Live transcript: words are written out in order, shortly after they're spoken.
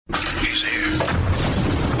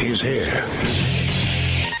is here.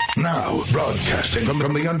 Now, broadcasting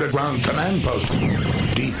from the underground command post,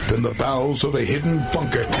 deep in the bowels of a hidden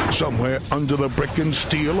bunker, somewhere under the brick and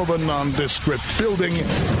steel of a nondescript building,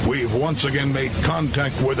 we've once again made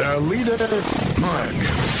contact with our leader, Mark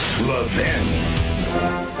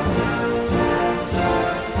Levin.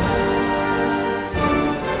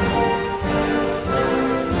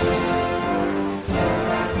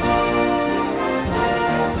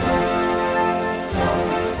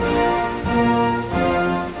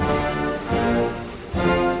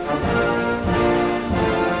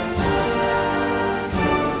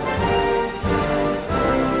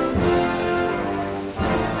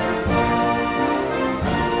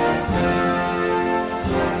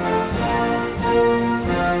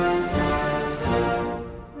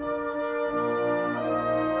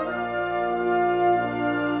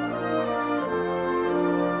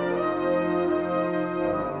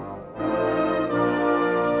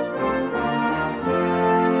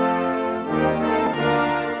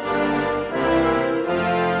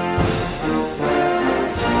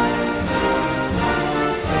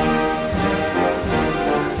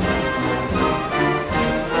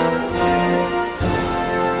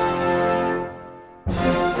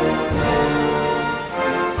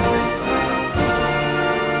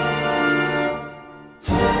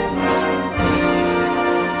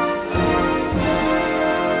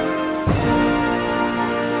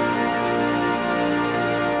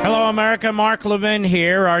 America, Mark Levin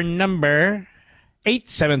here. Our number,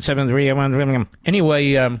 877-381.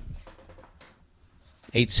 Anyway,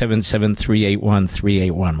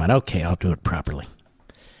 877-381-3811. Okay, I'll do it properly.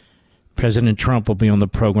 President Trump will be on the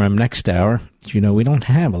program next hour. As you know, we don't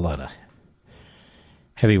have a lot of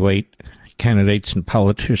heavyweight candidates and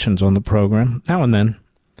politicians on the program. Now and then.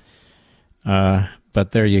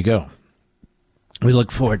 But there you go. We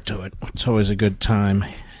look forward to it. It's always a good time.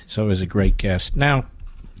 It's always a great guest. Now,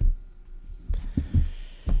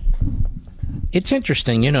 it's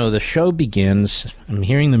interesting, you know, the show begins, I'm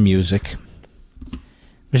hearing the music.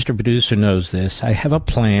 Mr. Producer knows this. I have a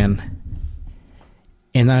plan,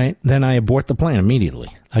 and then I abort the plan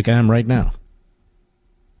immediately, like I am right now.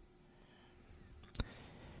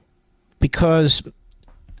 Because,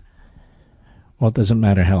 well, it doesn't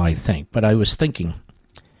matter how I think, but I was thinking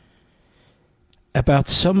about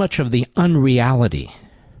so much of the unreality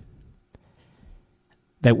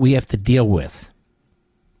that we have to deal with.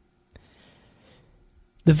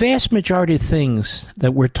 The vast majority of things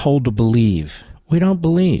that we're told to believe, we don't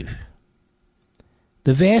believe.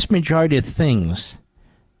 The vast majority of things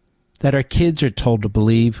that our kids are told to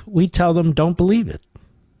believe, we tell them don't believe it.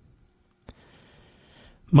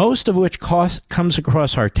 Most of which comes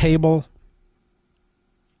across our table,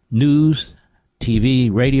 news,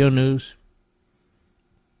 TV, radio news,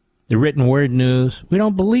 the written word news, we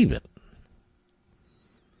don't believe it.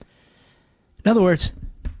 In other words,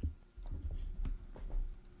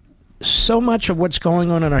 so much of what's going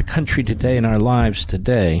on in our country today, in our lives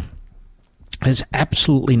today, has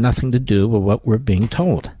absolutely nothing to do with what we're being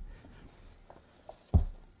told.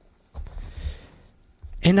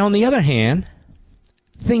 And on the other hand,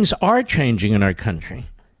 things are changing in our country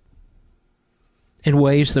in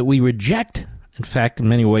ways that we reject. In fact, in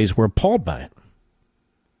many ways, we're appalled by it.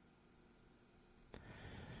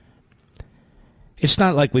 It's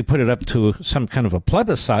not like we put it up to some kind of a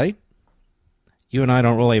plebiscite. You and I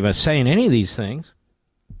don't really have a say in any of these things.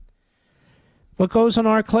 What goes in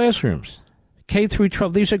our classrooms? K through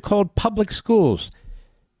 12, these are called public schools,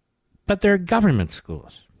 but they're government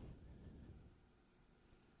schools.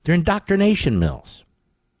 They're indoctrination mills.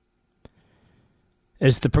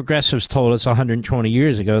 As the progressives told us 120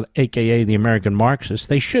 years ago, a.k.a. the American Marxists,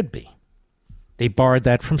 they should be. They borrowed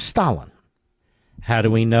that from Stalin. How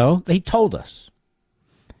do we know? They told us.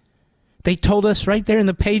 They told us right there in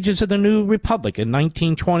the pages of the New Republic in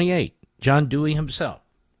 1928, John Dewey himself.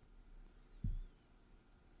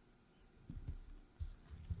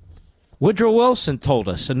 Woodrow Wilson told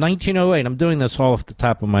us in 1908, I'm doing this all off the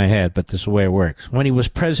top of my head, but this is the way it works, when he was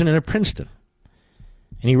president of Princeton,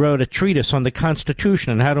 and he wrote a treatise on the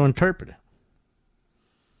Constitution and how to interpret it.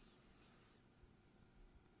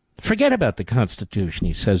 Forget about the Constitution,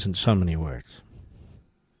 he says in so many words.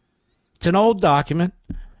 It's an old document,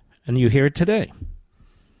 and you hear it today.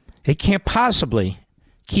 It can't possibly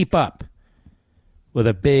keep up with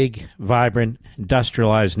a big, vibrant,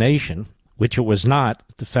 industrialized nation, which it was not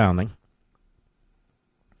at the founding,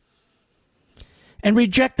 and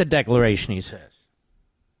reject the Declaration, he says.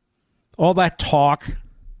 All that talk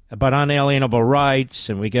about unalienable rights,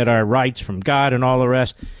 and we get our rights from God and all the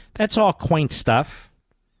rest, that's all quaint stuff.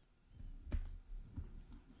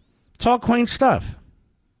 It's all quaint stuff.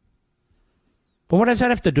 But what does that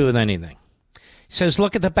have to do with anything? He says,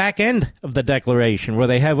 look at the back end of the Declaration where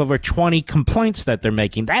they have over 20 complaints that they're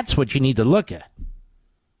making. That's what you need to look at.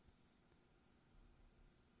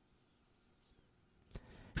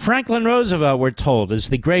 Franklin Roosevelt, we're told, is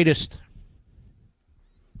the greatest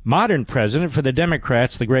modern president. For the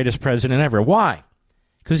Democrats, the greatest president ever. Why?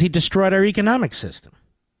 Because he destroyed our economic system.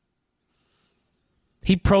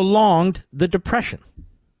 He prolonged the Depression.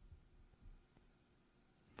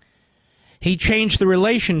 He changed the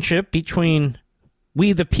relationship between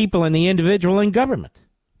we, the people, and the individual and government.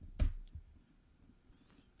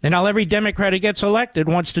 And now every Democrat who gets elected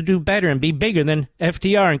wants to do better and be bigger than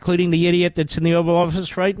FDR, including the idiot that's in the Oval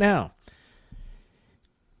Office right now.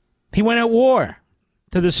 He went at war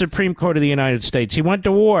to the Supreme Court of the United States. He went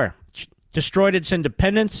to war, destroyed its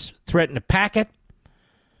independence, threatened to pack it.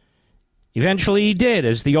 Eventually he did.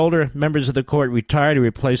 As the older members of the court retired, he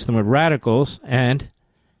replaced them with radicals and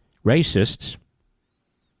racists.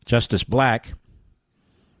 Justice Black,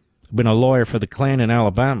 been a lawyer for the Klan in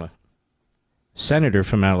Alabama, senator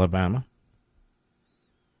from Alabama.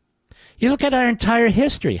 You look at our entire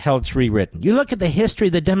history, how it's rewritten. You look at the history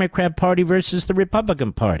of the Democrat Party versus the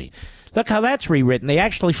Republican Party. Look how that's rewritten. They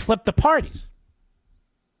actually flipped the parties.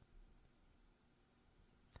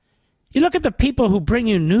 You look at the people who bring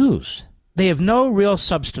you news. They have no real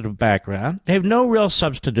substantive background. They have no real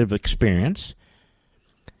substantive experience.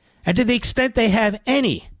 And to the extent they have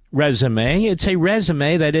any resume, it's a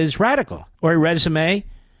resume that is radical, or a resume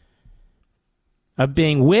of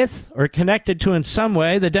being with or connected to in some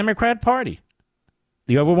way the Democrat Party,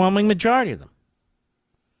 the overwhelming majority of them.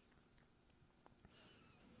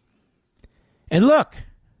 And look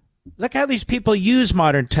how these people use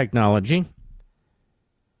modern technology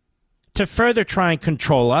to further try and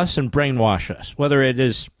control us and brainwash us, whether it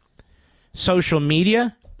is social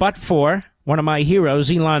media, but for one of my heroes,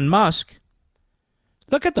 Elon Musk.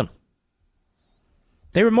 Look at them.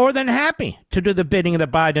 They were more than happy to do the bidding of the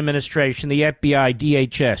Biden administration, the FBI,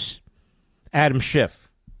 DHS, Adam Schiff.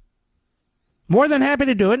 More than happy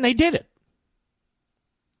to do it, and they did it.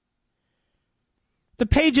 The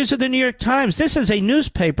pages of the New York Times, this is a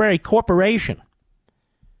newspaper, a corporation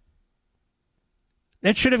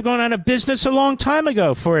that should have gone out of business a long time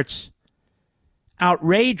ago for its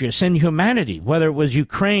outrageous inhumanity, whether it was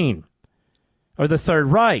Ukraine or the Third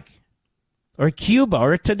Reich or Cuba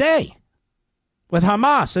or today with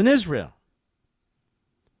Hamas and Israel.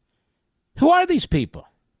 Who are these people?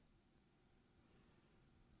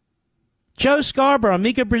 Joe Scarborough,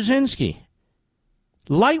 Mika Brzezinski,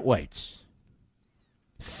 lightweights,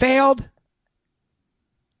 failed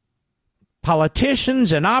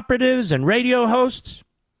politicians and operatives and radio hosts.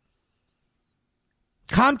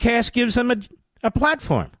 Comcast gives them a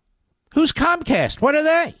platform. Who's Comcast? What are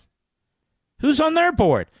they? Who's on their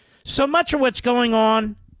board? So much of what's going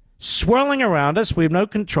on, swirling around us, we have no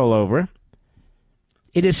control over.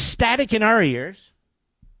 It is static in our ears.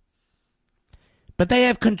 But they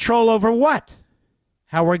have control over what?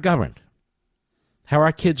 How we're governed. How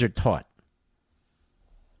our kids are taught.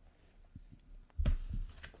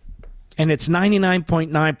 And it's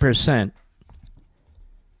 99.9%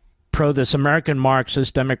 pro this American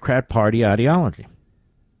Marxist Democrat Party ideology.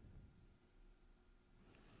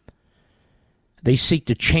 They seek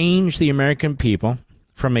to change the American people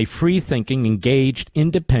from a free-thinking, engaged,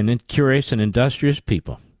 independent, curious, and industrious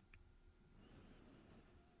people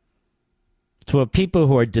to a people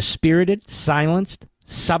who are dispirited, silenced,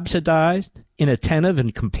 subsidized, inattentive,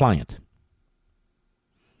 and compliant.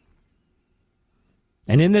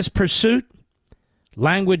 And in this pursuit,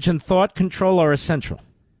 language and thought control are essential.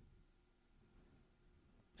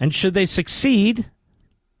 And should they succeed,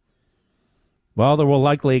 well, there will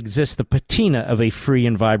likely exist the patina of a free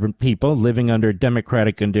and vibrant people living under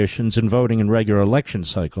democratic conditions and voting in regular election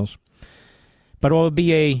cycles. But it will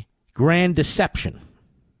be a grand deception.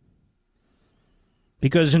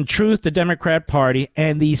 Because in truth, the Democrat Party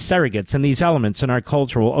and these surrogates and these elements in our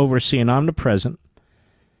culture will oversee an omnipresent,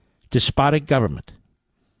 despotic government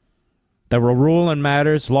that will rule in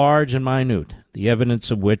matters large and minute, the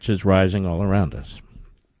evidence of which is rising all around us.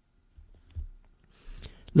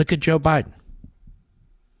 Look at Joe Biden.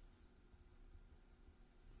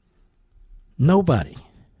 Nobody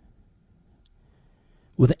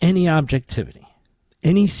with any objectivity,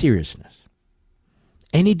 any seriousness,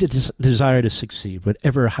 any desire to succeed would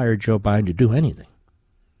ever hire Joe Biden to do anything.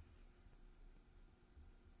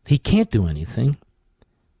 He can't do anything.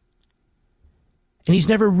 And he's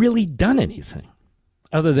never really done anything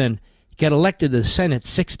other than get elected to the Senate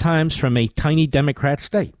 6 times from a tiny Democrat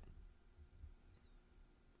state.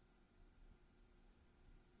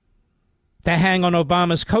 to hang on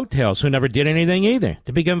Obama's coattails, who never did anything either,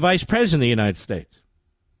 to become vice president of the United States.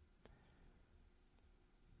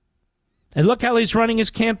 And look how he's running his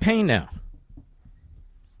campaign now.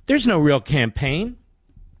 There's no real campaign.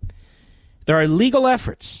 There are legal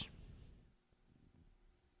efforts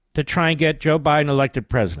to try and get Joe Biden elected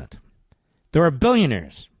president. There are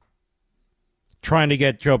billionaires trying to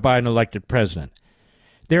get Joe Biden elected president.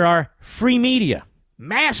 There are free media,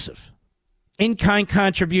 massive in-kind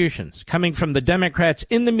contributions coming from the Democrats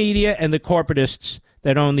in the media and the corporatists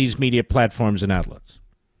that own these media platforms and outlets.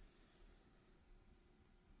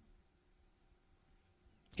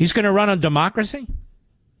 He's going to run on democracy?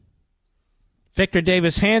 Victor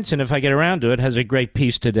Davis Hanson, if I get around to it, has a great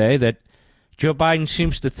piece today that Joe Biden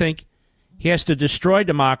seems to think he has to destroy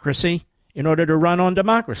democracy in order to run on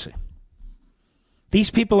democracy. These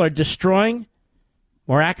people are destroying,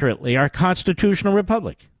 more accurately, our constitutional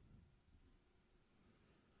republic.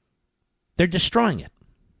 They're destroying it.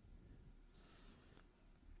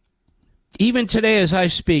 Even today as I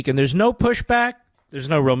speak, and there's no pushback, there's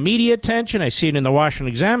no real media attention. I see it in the Washington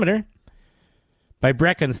Examiner by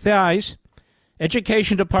Brecken Thies.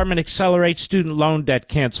 Education Department accelerates student loan debt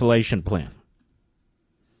cancellation plan.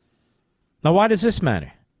 Now, why does this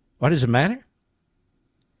matter? Why does it matter?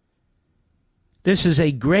 This is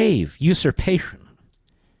a grave usurpation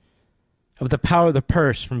of the power of the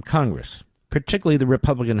purse from Congress, particularly the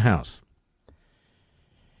Republican House.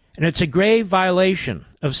 And it's a grave violation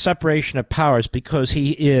of separation of powers because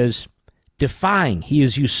he is he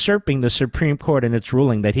is usurping the Supreme Court in its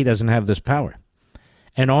ruling that he doesn't have this power.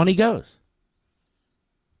 And on he goes.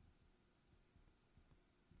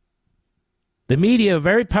 The media are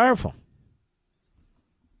very powerful.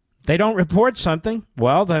 They don't report something,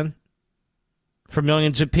 well then, for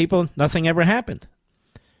millions of people, nothing ever happened.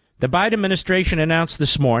 The Biden administration announced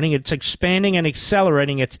this morning it's expanding and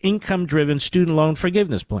accelerating its income-driven student loan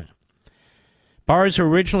forgiveness plan. Borrowers who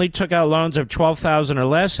originally took out loans of $12,000 or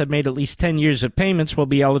less, have made at least 10 years of payments, will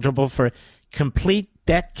be eligible for complete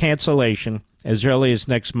debt cancellation as early as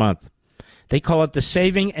next month. They call it the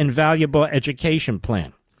Saving and Valuable Education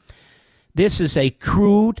Plan. This is a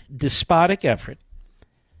crude, despotic effort,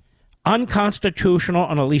 unconstitutional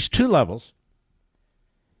on at least two levels,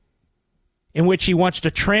 in which he wants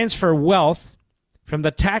to transfer wealth from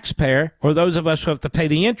the taxpayer, or those of us who have to pay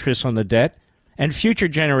the interest on the debt, and future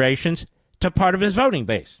generations to part of his voting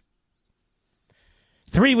base.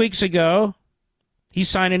 3 weeks ago, he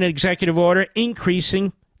signed an executive order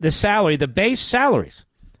increasing the base salaries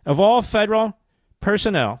of all federal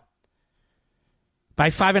personnel by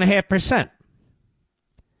 5.5%.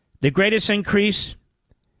 The greatest increase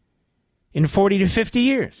in 40 to 50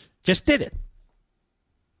 years. Just did it.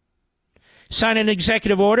 Signed an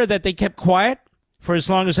executive order that they kept quiet for as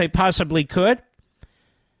long as they possibly could.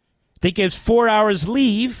 That gives 4 hours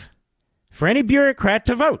leave for any bureaucrat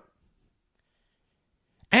to vote.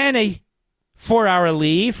 And a 4-hour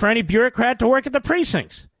leave for any bureaucrat to work at the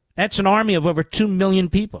precincts. That's an army of over 2 million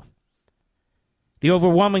people. The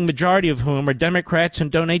overwhelming majority of whom are Democrats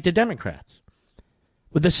and donate to Democrats.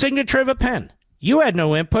 With the signature of a pen. You had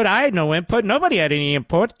no input. I had no input. Nobody had any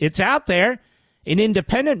input. It's out there in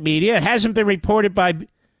independent media. It hasn't been reported by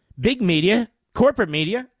big media, corporate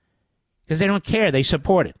media, because they don't care. They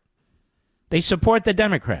support it. They support the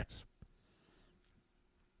Democrats.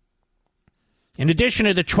 In addition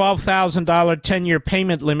to the $12,000 10-year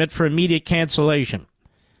payment limit for immediate cancellation,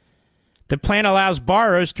 the plan allows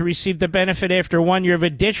borrowers to receive the benefit after 1 year of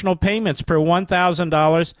additional payments per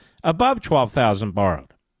 $1,000 above $12,000 borrowed.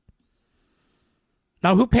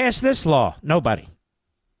 Now, who passed this law? Nobody.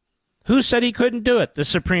 Who said he couldn't do it? The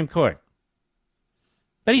Supreme Court.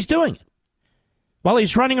 But he's doing it while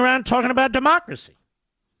he's running around talking about democracy.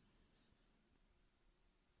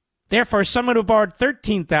 Therefore, someone who borrowed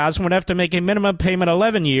 $13,000 would have to make a minimum payment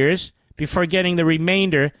 11 years before getting the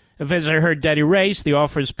remainder of his or her debt erased. The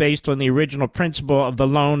offer is based on the original principal of the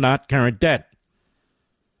loan, not current debt.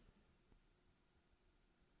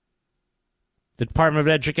 The Department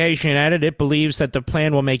of Education added it believes that the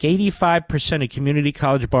plan will make 85% of community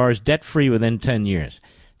college borrowers debt-free within 10 years.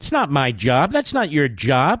 It's not my job. That's not your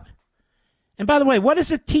job. And by the way, what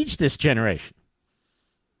does it teach this generation?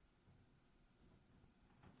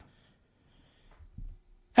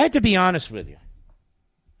 I have to be honest with you.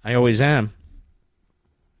 I always am.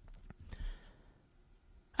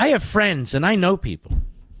 I have friends and I know people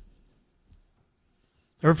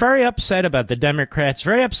who are very upset about the Democrats,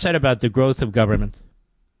 very upset about the growth of government.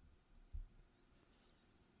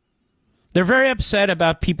 They're very upset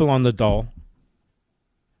about people on the dole,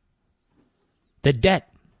 the debt.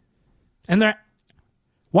 And they're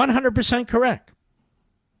 100% correct.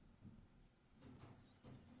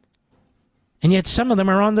 And yet some of them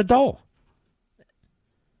are on the dole.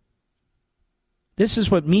 This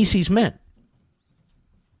is what Mises meant.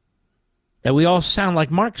 That we all sound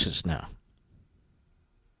like Marxists now.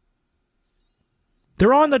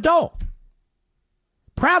 They're on the dole.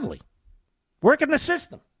 Proudly. Working the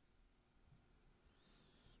system.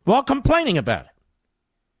 While complaining about it.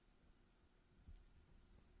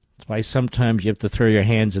 That's why sometimes you have to throw your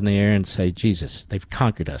hands in the air and say, Jesus, they've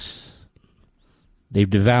conquered us. They've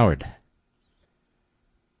devoured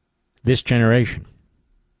this generation.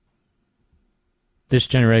 This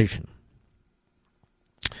generation.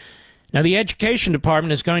 Now, the Education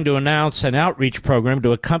Department is going to announce an outreach program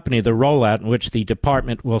to accompany the rollout in which the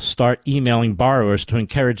department will start emailing borrowers to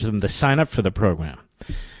encourage them to sign up for the program.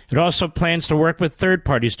 It also plans to work with third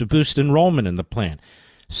parties to boost enrollment in the plan.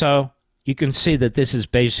 So you can see that this is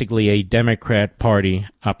basically a Democrat Party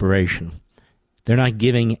operation. They're not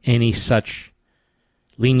giving any such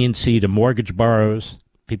leniency to mortgage borrowers,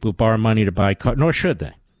 people who borrow money to buy cars, nor should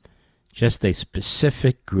they. Just a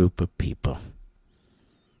specific group of people.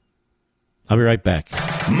 I'll be right back.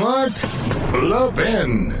 Mark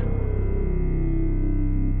Levin.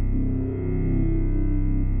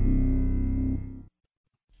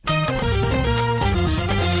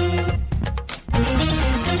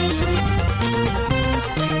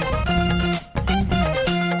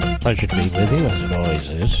 Pleasure to be with you, as it always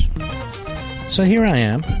is. So here I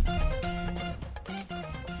am.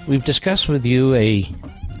 We've discussed with you a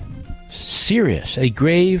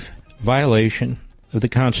grave violation of the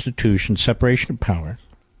Constitution, separation of powers,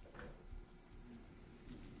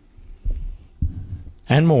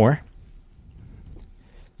 and more,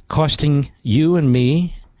 costing you and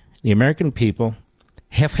me, the American people,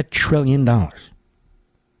 $500 billion.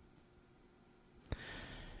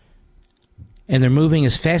 And they're moving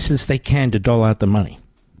as fast as they can to dole out the money.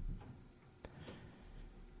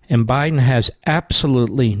 And Biden has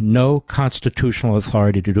absolutely no constitutional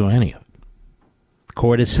authority to do any of it. The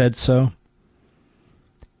court has said so.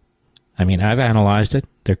 I mean, I've analyzed it.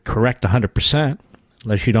 They're correct 100%,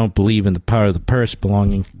 unless you don't believe in the power of the purse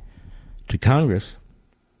belonging to Congress.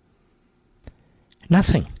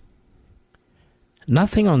 Nothing.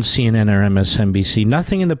 Nothing on CNN or MSNBC.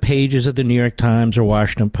 Nothing in the pages of the New York Times or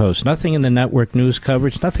Washington Post. Nothing in the network news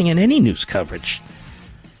coverage. Nothing in any news coverage.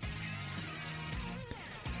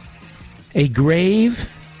 A grave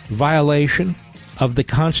violation of the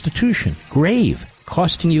Constitution. Grave.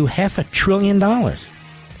 Costing you $500 billion.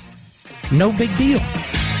 No big deal.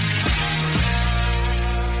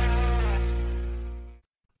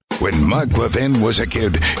 When Mark Levin was a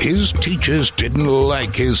kid, his teachers didn't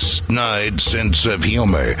like his snide sense of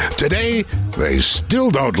humor. Today, they still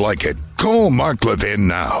don't like it. Call Mark Levin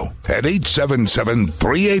now at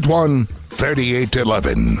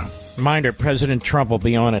 877-381-3811. Reminder, President Trump will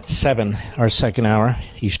be on at 7, our second hour,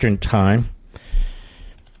 Eastern Time.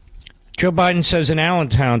 Joe Biden says in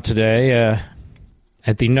Allentown today,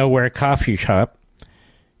 at the Nowhere Coffee Shop,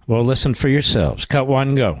 well, listen for yourselves. Cut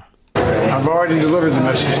one, go. I've already delivered the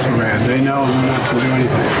message to Rand. They know I'm not to do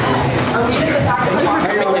anything.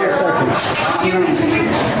 Hang on a second. You continue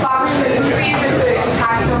bothering the increase if the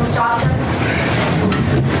tax don't stop, sir?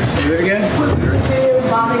 Say that again? Continue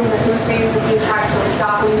bombing the Houthis if the attacks don't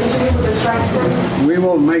stop. Will you continue with the strikes, sir? We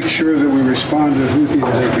will make sure that we respond to the Houthis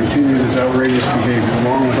as they continue this outrageous behavior,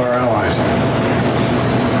 along with our allies.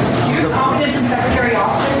 Do you have confidence in Secretary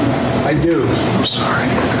Austin? I do. I'm sorry.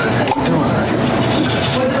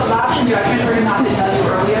 Was it a lapse in judgment for him not to tell you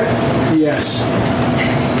earlier? Yes.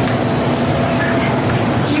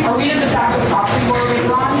 Are we in the fact of proxy war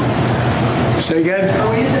later on? Say again? Are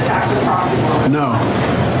we in the fact of proxy war? No.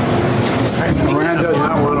 Rand does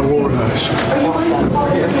not want a war with us. Are you willing to call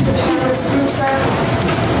it a terrorist group, sir?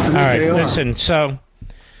 All right, listen, so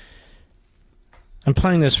I'm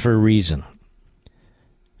playing this for a reason.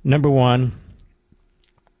 Number one,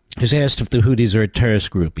 he's asked if the Houthis are a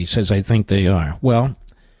terrorist group. He says, I think they are. Well,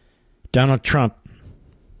 Donald Trump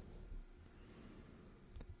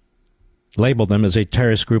labeled them as a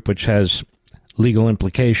terrorist group which has legal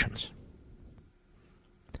implications.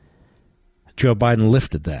 Joe Biden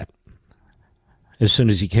lifted that as soon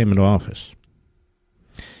as he came into office.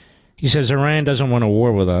 He says Iran doesn't want a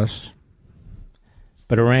war with us,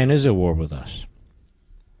 but Iran is at war with us.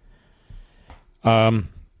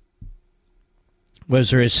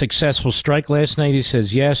 Was there a successful strike last night? He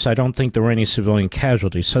says, yes, I don't think there were any civilian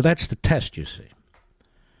casualties. So that's the test, you see,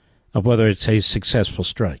 of whether it's a successful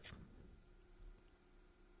strike.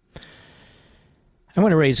 I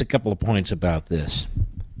want to raise a couple of points about this.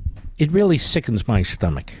 It really sickens my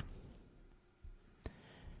stomach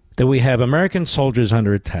that we have American soldiers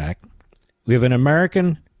under attack. We have an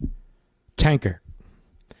American tanker.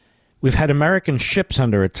 We've had American ships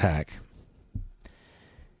under attack.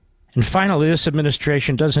 And finally, this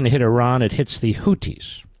administration doesn't hit Iran, it hits the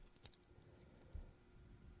Houthis.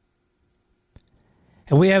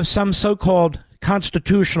 And we have some so-called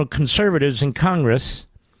constitutional conservatives in Congress,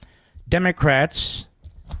 Democrats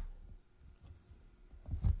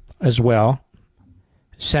as well,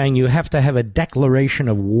 saying you have to have a declaration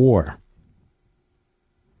of war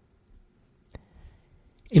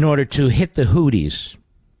in order to hit the Houthis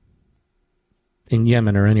in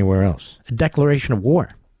Yemen or anywhere else. A declaration of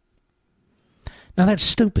war. Now that's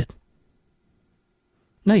stupid.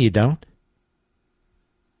 No, you don't.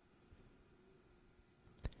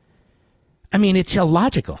 I mean, it's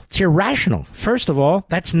illogical. It's irrational. First of all,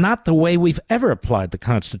 that's not the way we've ever applied the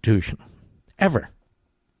Constitution. Ever.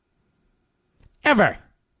 Ever.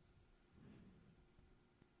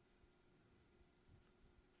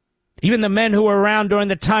 Even the men who were around during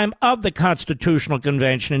the time of the Constitutional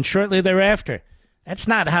Convention and shortly thereafter, that's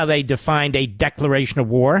not how they defined a declaration of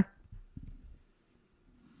war.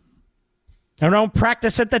 Their own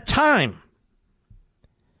practice at the time.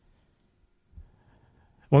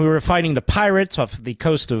 When we were fighting the pirates off the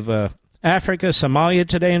coast of Africa, Somalia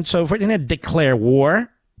today, and so forth, they didn't declare war.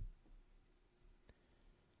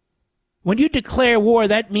 When you declare war,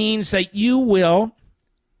 that means that you will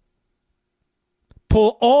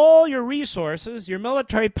pull all your resources, your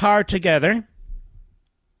military power together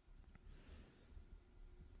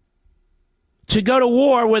to go to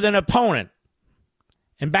war with an opponent.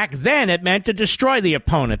 And back then it meant to destroy the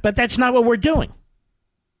opponent, but that's not what we're doing.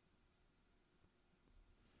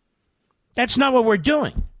 That's not what we're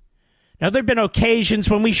doing. Now, there have been occasions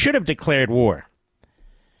when we should have declared war.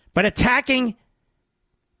 But attacking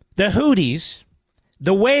the Houthis,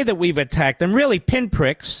 the way that we've attacked them, really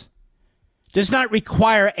pinpricks, does not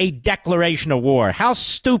require a declaration of war. How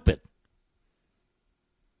stupid.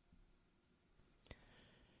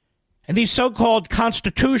 And these so-called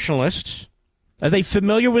constitutionalists, are they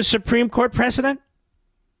familiar with Supreme Court precedent?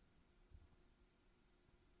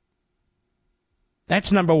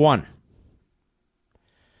 That's number one.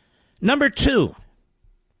 Number two,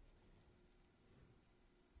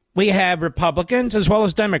 we have Republicans as well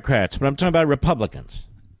as Democrats, but I'm talking about Republicans.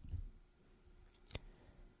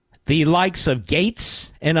 The likes of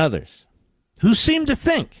Gates and others, who seem to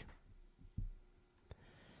think,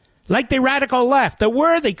 like the radical left, that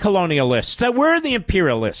we're the colonialists, that we're the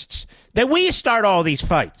imperialists, that we start all these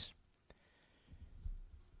fights.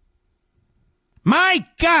 My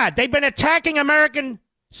God, they've been attacking American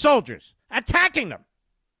soldiers, attacking them.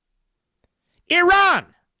 Iran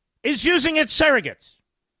is using its surrogates.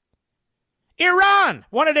 Iran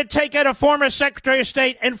wanted to take out a former Secretary of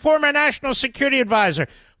State and former National Security Advisor,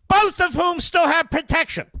 both of whom still have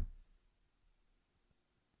protection.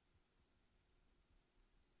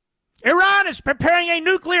 Iran is preparing a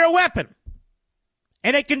nuclear weapon.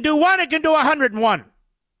 And it can do one, it can do 101.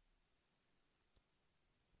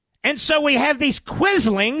 And so we have these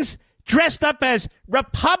quislings dressed up as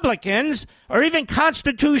Republicans or even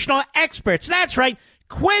constitutional experts. That's right,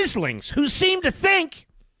 quislings who seem to think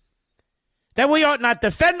that we ought not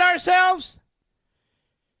defend ourselves,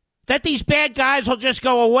 that these bad guys will just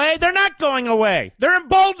go away. They're not going away. They're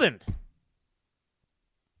emboldened.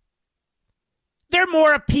 They're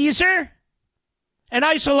more appeaser and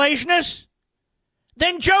isolationist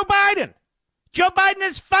than Joe Biden. Joe Biden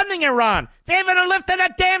is funding Iran. They haven't lifted a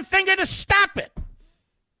damn finger to stop it.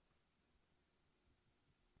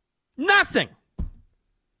 Nothing.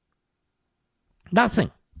 Nothing.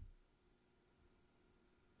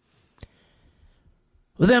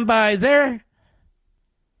 Well, then by their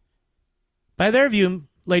view,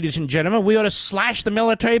 ladies and gentlemen, we ought to slash the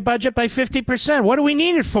military budget by 50%. What do we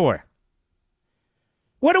need it for?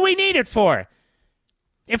 What do we need it for?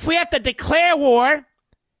 If we have to declare war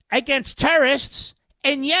against terrorists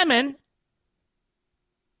in Yemen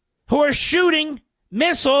who are shooting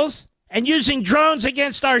missiles and using drones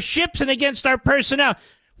against our ships and against our personnel,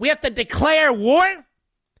 we have to declare war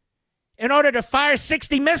in order to fire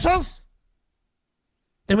 60 missiles?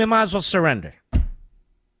 Then we might as well surrender.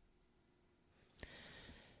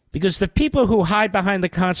 Because the people who hide behind the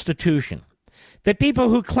Constitution, the people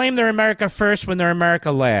who claim they're America first when they're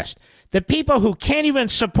America last, the people who can't even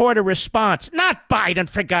support a response, not Biden,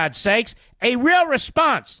 for God's sakes, a real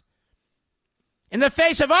response in the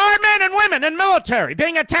face of our men and women in military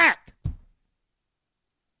being attacked,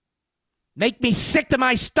 make me sick to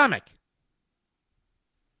my stomach.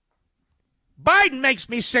 Biden makes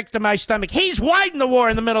me sick to my stomach. He's widened the war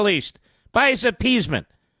in the Middle East by his appeasement.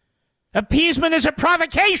 Appeasement is a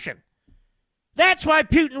provocation. That's why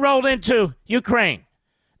Putin rolled into Ukraine.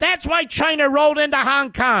 That's why China rolled into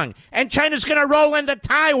Hong Kong, and China's going to roll into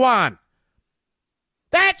Taiwan.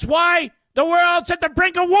 That's why the world's at the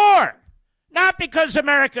brink of war. Not because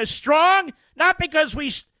America's strong, not because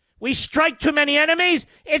we strike too many enemies.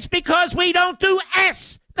 It's because we don't do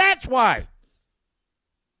S. That's why.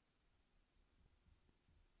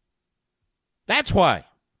 That's why.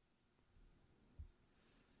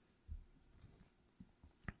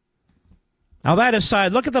 Now, that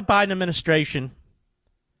aside, look at the Biden administration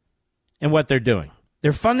and what they're doing.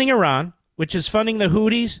 They're funding Iran, which is funding the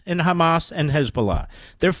Houthis and Hamas and Hezbollah.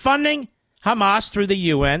 They're funding Hamas through the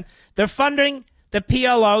UN. They're funding the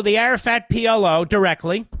PLO, the Arafat PLO,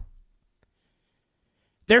 directly.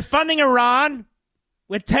 They're funding Iran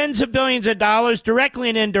with tens of billions of dollars, directly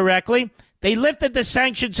and indirectly. They lifted the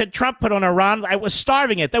sanctions that Trump put on Iran. That was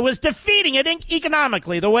starving it. That was defeating it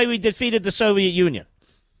economically, the way we defeated the Soviet Union.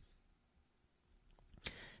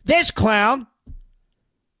 This clown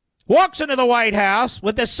walks into the White House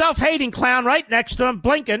with the self-hating clown right next to him,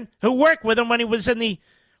 Blinken, who worked with him when he was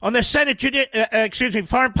on the Senate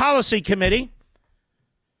Foreign Policy Committee.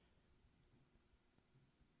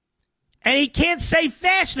 And he can't say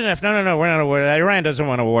fast enough, no, we're not at war. Iran doesn't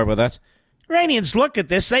want a war with us. Iranians look at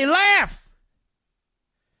this, they laugh.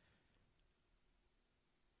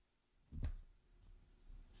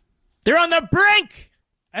 They're on the brink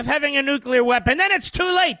of having a nuclear weapon. Then it's too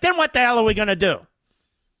late. Then what the hell are we going to do?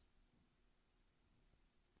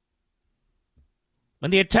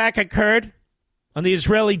 When the attack occurred on the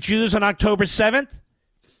Israeli Jews on October 7th,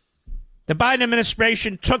 the Biden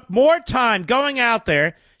administration took more time going out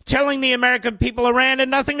there telling the American people Iran had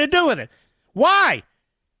nothing to do with it. Why?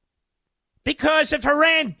 Because if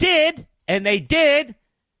Iran did, and they did,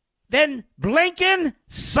 then Blinken,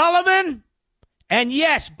 Sullivan, and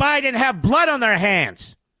yes, Biden have blood on their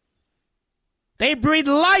hands. They breathed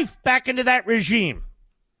life back into that regime.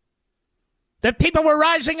 The people were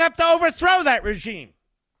rising up to overthrow that regime.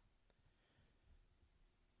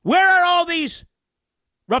 Where are all these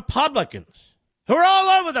Republicans who are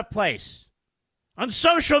all over the place on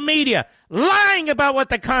social media lying about what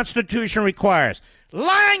the Constitution requires,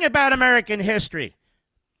 lying about American history,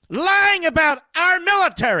 lying about our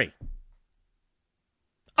military,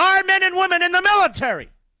 our men and women in the military?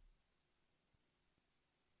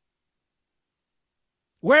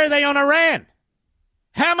 Where are they on Iran?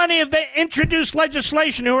 How many have they introduced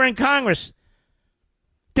legislation who are in Congress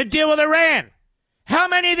to deal with Iran? How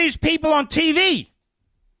many of these people on TV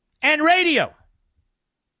and radio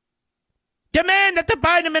demand that the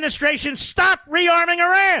Biden administration stop rearming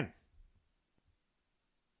Iran?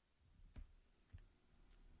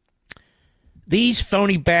 These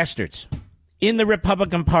phony bastards in the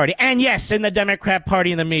Republican Party, and yes, in the Democrat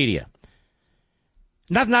Party and the media.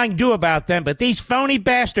 Nothing I can do about them, but these phony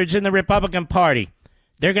bastards in the Republican Party,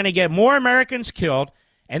 they're going to get more Americans killed,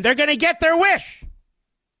 and they're going to get their wish.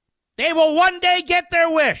 They will one day get their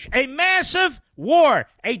wish. A massive war,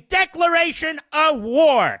 a declaration of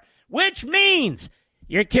war, which means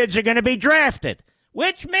your kids are going to be drafted,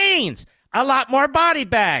 which means a lot more body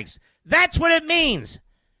bags. That's what it means.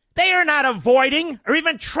 They are not avoiding or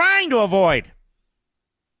even trying to avoid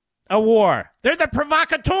a war. They're the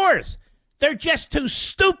provocateurs. They're just too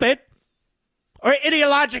stupid or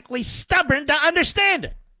ideologically stubborn to understand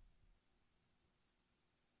it.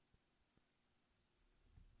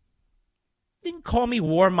 You can call me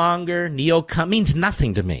warmonger, neocon, means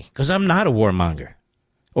nothing to me because I'm not a warmonger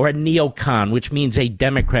or a neocon, which means a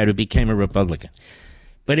Democrat who became a Republican.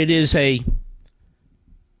 But it is a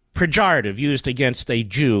pejorative used against a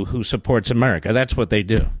Jew who supports America. That's what they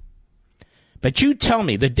do. But you tell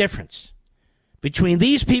me the difference between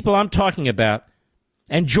these people I'm talking about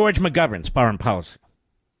and George McGovern's foreign policy.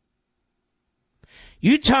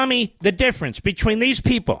 You tell me the difference between these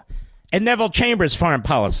people and Neville Chamber's foreign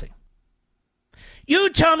policy. You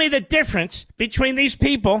tell me the difference between these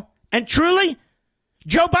people and truly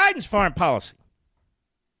Joe Biden's foreign policy.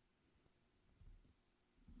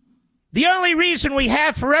 The only reason we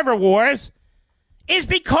have forever wars is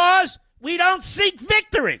because we don't seek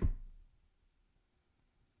victory.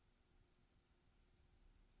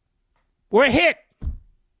 We're hit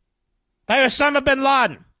by Osama bin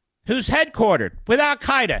Laden, who's headquartered with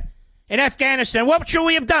Al-Qaeda in Afghanistan. What should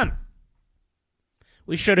we have done?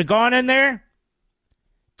 We should have gone in there,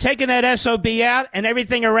 taken that SOB out, and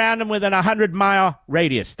everything around him within a 100-mile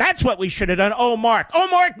radius. That's what we should have done. Oh, Mark,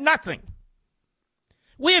 nothing.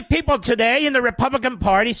 We have people today in the Republican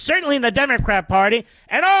Party, certainly in the Democrat Party,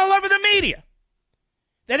 and all over the media,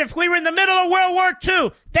 that if we were in the middle of World War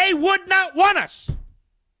II, they would not want us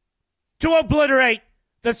to obliterate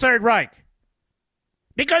the Third Reich.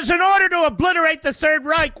 Because in order to obliterate the Third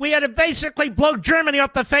Reich, we had to basically blow Germany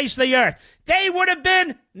off the face of the earth. They would have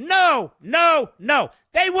been, no.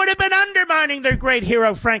 They would have been undermining their great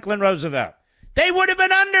hero, Franklin Roosevelt. They would have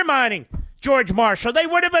been undermining George Marshall. They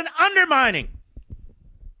would have been undermining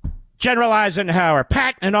General Eisenhower,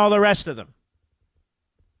 Patton, and all the rest of them.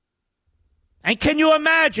 And can you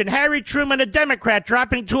imagine Harry Truman, a Democrat,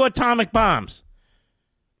 dropping 2 atomic bombs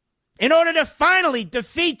in order to finally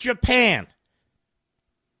defeat Japan?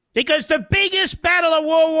 Because the biggest battle of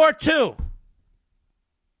World War II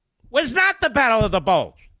was not the Battle of the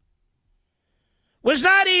Bulge, was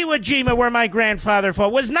not Iwo Jima, where my grandfather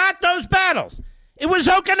fought, was not those battles. It was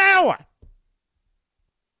Okinawa.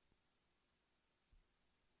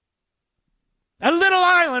 A little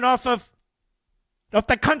island off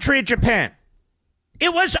the country of Japan.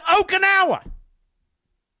 It was Okinawa.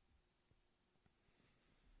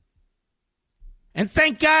 And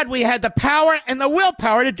thank God we had the power and the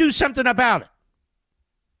willpower to do something about it.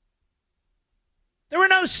 There were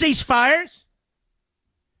no ceasefires.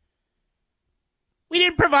 We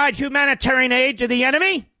didn't provide humanitarian aid to the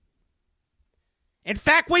enemy. In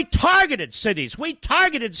fact, we targeted cities. We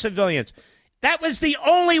targeted civilians. That was the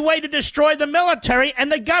only way to destroy the military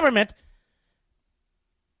and the government.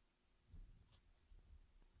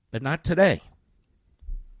 But not today.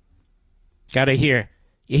 Got to hear,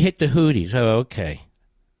 you hit the Houthis. Oh, okay.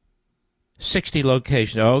 60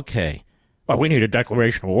 locations. Okay. Well, we need a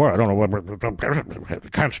declaration of war. I don't know what the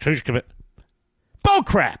Constitution commit.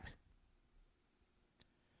 Bullcrap.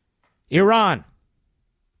 Iran.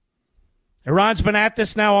 Iran's been at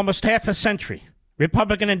this now almost half a century.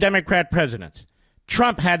 Republican and Democrat presidents.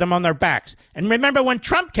 Trump had them on their backs. And remember when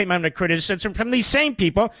Trump came under criticism from these same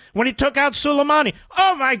people when he took out Soleimani.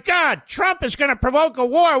 Oh, my God, Trump is going to provoke a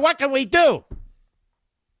war. What can we do?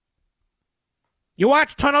 You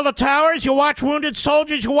watch Tunnel to Towers, you watch Wounded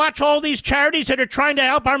Soldiers, you watch all these charities that are trying to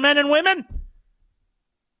help our men and women.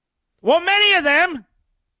 Well, many of them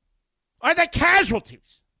are the casualties.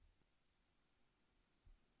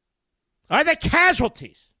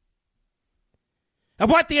 Of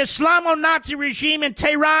what the Islamo-Nazi regime in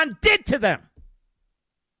Tehran did to them.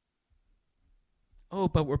 Oh,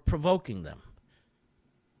 but we're provoking them.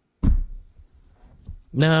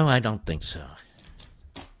 No, I don't think so.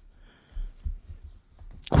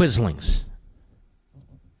 Quislings.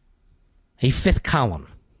 A fifth column.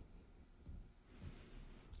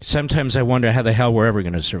 Sometimes I wonder how the hell we're ever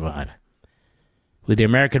going to survive. With the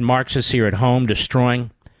American Marxists here at home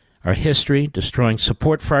destroying our history, destroying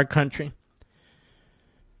support for our country,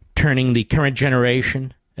 turning the current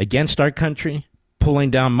generation against our country,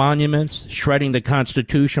 pulling down monuments, shredding the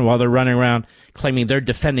Constitution while they're running around claiming they're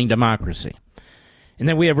defending democracy. And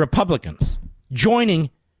then we have Republicans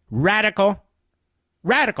joining radical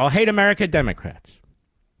hate America Democrats,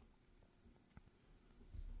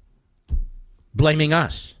 blaming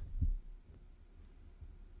us.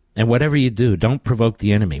 And whatever you do, don't provoke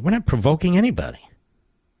the enemy. We're not provoking anybody.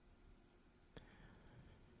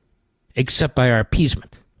 Except by our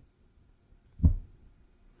appeasement.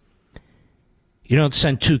 You don't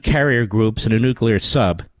send 2 carrier groups and a nuclear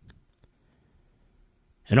sub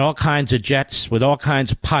and all kinds of jets with all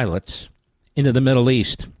kinds of pilots into the Middle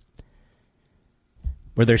East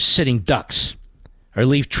where they're sitting ducks, or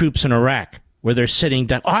leave troops in Iraq where they're sitting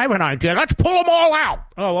ducks. Oh, I have an idea. Let's pull them all out.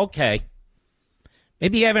 Oh, okay.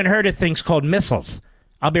 Maybe you haven't heard of things called missiles.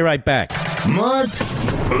 I'll be right back. Mark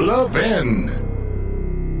Levin.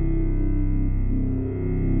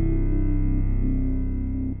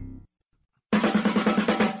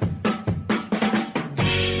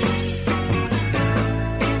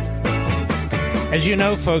 As you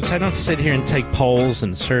know, folks, I don't sit here and take polls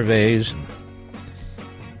and surveys.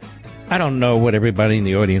 I don't know what everybody in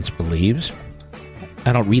the audience believes.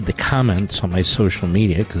 I don't read the comments on my social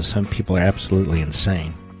media because some people are absolutely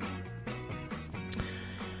insane.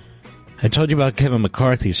 I told you about Kevin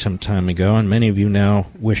McCarthy some time ago, and many of you now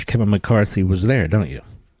wish Kevin McCarthy was there, don't you?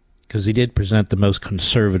 Because he did present the most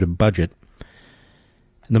conservative budget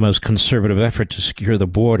and the most conservative effort to secure the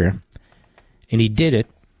border, and he did it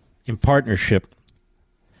in partnership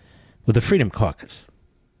with the Freedom Caucus,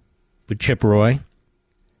 with Chip Roy,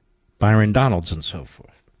 Byron Donalds, and so forth.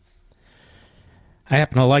 I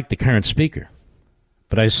happen to like the current speaker,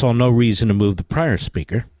 but I saw no reason to move the prior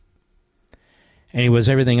speaker, and he was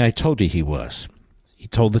everything I told you he was. He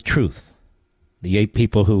told the truth. The 8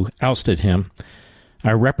 people who ousted him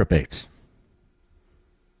are reprobates.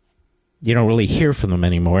 You don't really hear from them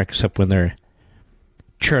anymore except when they're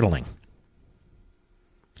chortling.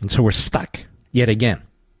 And so we're stuck yet again.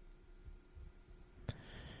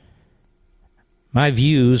 My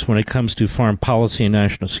views when it comes to foreign policy and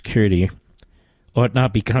national security ought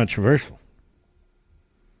not be controversial.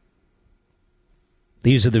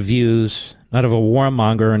 These are the views not of a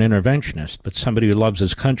warmonger or an interventionist, but somebody who loves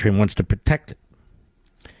his country and wants to protect it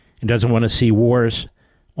and doesn't want to see wars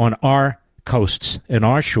on our coasts and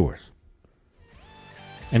our shores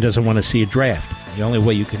and doesn't want to see a draft. The only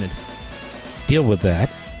way you can deal with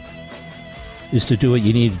that is to do what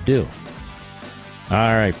you need to do. All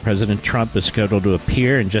right, President Trump is scheduled to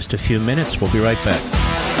appear in just a few minutes. We'll be right back.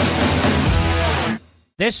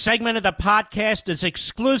 This segment of the podcast is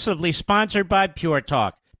exclusively sponsored by Pure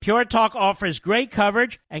Talk. Pure Talk offers great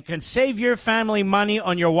coverage and can save your family money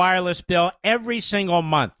on your wireless bill every single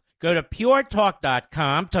month. Go to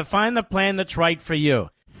puretalk.com to find the plan that's right for you.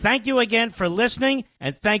 Thank you again for listening,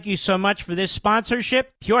 and thank you so much for this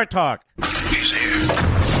sponsorship, Pure Talk. He's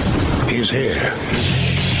here. He's here.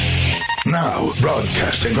 Now,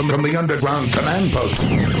 broadcasting from the underground command post,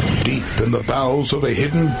 deep in the bowels of a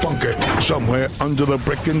hidden bunker, somewhere under the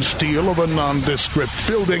brick and steel of a nondescript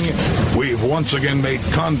building, we've once again made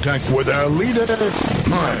contact with our leader,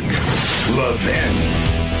 Mark Levin.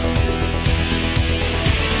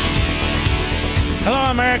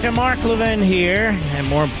 Hello, America. Mark Levin here, and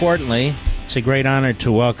more importantly, it's a great honor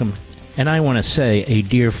to welcome, and I want to say, a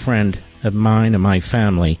dear friend of mine and my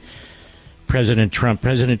family, President Trump.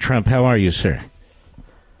 President Trump, how are you, sir?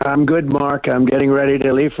 I'm good, Mark. I'm getting ready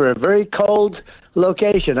to leave for a very cold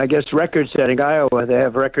location. I guess record-setting Iowa. They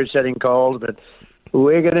have record-setting cold, but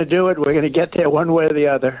we're going to do it. We're going to get there one way or the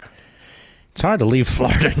other. It's hard to leave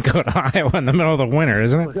Florida and go to Iowa in the middle of the winter,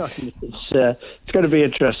 isn't it? It's going to be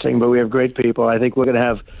interesting, but we have great people. I think we're going to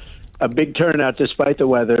have a big turnout despite the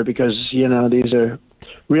weather because, you know, these are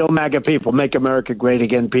real MAGA people, make America great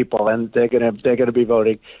again people, and they're going to be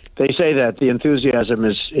voting. They say that the enthusiasm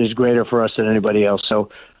is greater for us than anybody else, so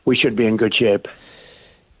we should be in good shape.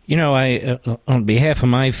 You know, I on behalf of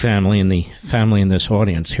my family and the family in this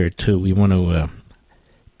audience here, too, we want to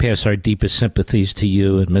pass our deepest sympathies to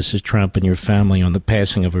you and Mrs. Trump and your family on the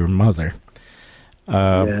passing of her mother,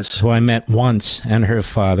 Yes. who I met once, and her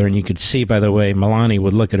father. And you could see, by the way, Melania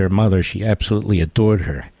would look at her mother. She absolutely adored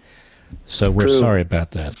her. So we're sorry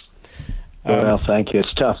about that. Well, thank you.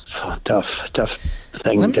 It's tough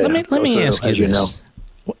thing. Let me ask you this.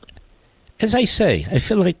 Know. As I say, I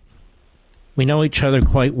feel like we know each other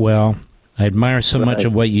quite well. I admire so much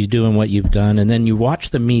of what you do and what you've done. And then you watch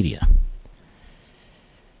the media.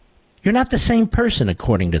 You're not the same person,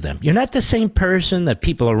 according to them. You're not the same person that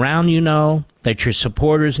people around you know, that your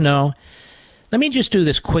supporters know. Let me just do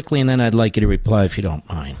this quickly, and then I'd like you to reply if you don't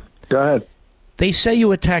mind. Go ahead. They say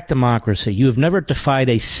you attack democracy. You have never defied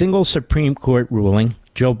a single Supreme Court ruling.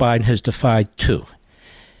 Joe Biden has defied 2.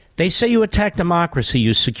 They say you attack democracy.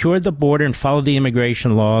 You secured the border and followed the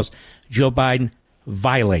immigration laws. Joe Biden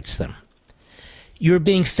violates them. You're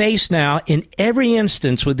being faced now in every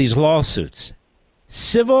instance with these lawsuits,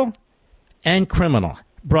 civil and criminal,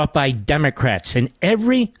 brought by Democrats in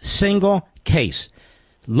every single case,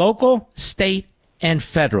 local, state, and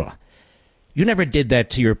federal. You never did that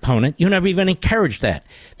to your opponent. You never even encouraged that.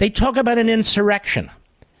 They talk about an insurrection.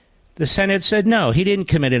 The Senate said, no, he didn't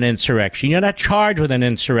commit an insurrection. You're not charged with an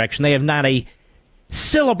insurrection. They have not a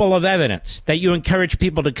syllable of evidence that you encourage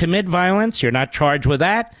people to commit violence. You're not charged with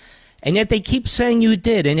that. And yet they keep saying you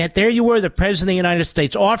did. And yet there you were, the President of the United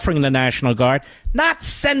States, offering the National Guard, not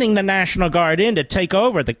sending the National Guard in to take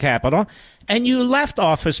over the Capitol. And you left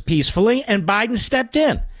office peacefully, and Biden stepped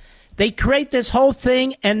in. They create this whole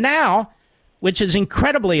thing, and now, which is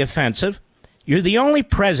incredibly offensive, you're the only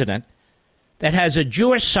president that has a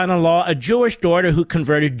Jewish son-in-law, a Jewish daughter who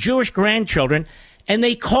converted, Jewish grandchildren, and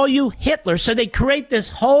they call you Hitler. So they create this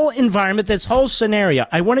whole environment, this whole scenario.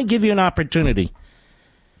 I want to give you an opportunity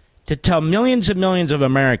to tell millions and millions of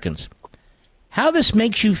Americans how this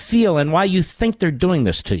makes you feel and why you think they're doing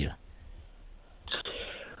this to you.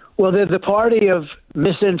 Well, they're the party of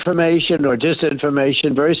misinformation or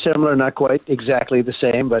disinformation, very similar, not quite exactly the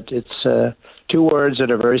same, but it's 2 words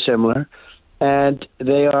that are very similar. And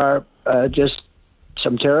they are just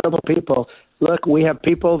some terrible people. Look, we have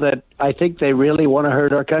people that I think they really want to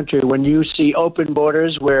hurt our country. When you see open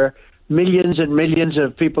borders where millions and millions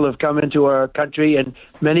of people have come into our country, and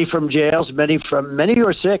many from jails, many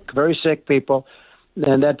are sick, very sick people,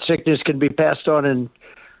 and that sickness can be passed on in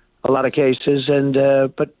a lot of cases. And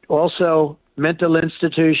but also mental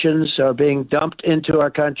institutions are being dumped into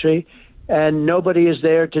our country, and nobody is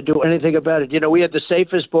there to do anything about it. You know, we had the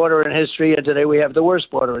safest border in history, and today we have the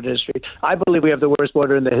worst border in history. I believe we have the worst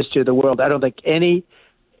border in the history of the world. I don't think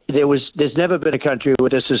there's never been a country where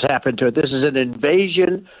this has happened to it. This is an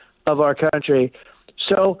invasion of our country.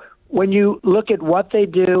 So when you look at what they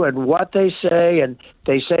do and what they say, and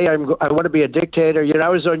they say, I want to be a dictator. I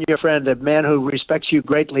was on your friend, a man who respects you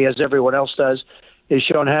greatly, as everyone else does, is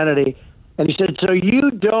Sean Hannity. And he said, so you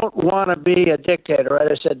don't want to be a dictator, right?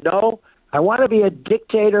 I said, no, I want to be a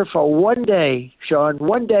dictator for one day, Sean.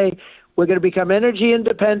 One day we're going to become energy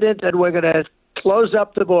independent and we're going to close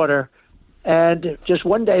up the border. And just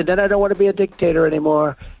one day, then I don't want to be a dictator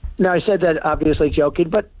anymore. Now, I said that obviously joking,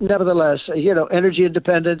 but nevertheless, energy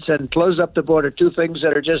independence and close up the border, two things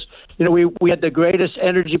that are just, we had the greatest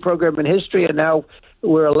energy program in history, and now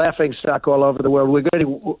we're a laughing stock all over the world. We're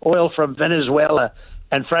getting oil from Venezuela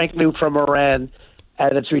and, frankly, from Iran,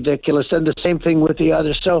 and it's ridiculous. And the same thing with the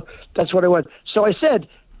others. So that's what I want. So I said,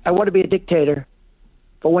 I want to be a dictator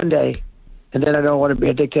for one day, and then I don't want to be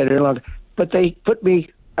a dictator any longer. But they put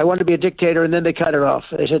me, I want to be a dictator, and then they cut it off.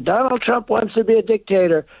 They said, Donald Trump wants to be a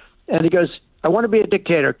dictator. And he goes, I want to be a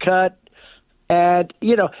dictator, cut. And,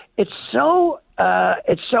 it's so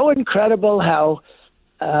incredible how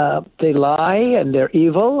they lie and they're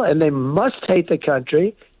evil and they must hate the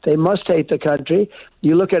country. They must hate the country.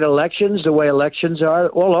 You look at elections, the way elections are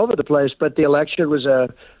all over the place, but the election was a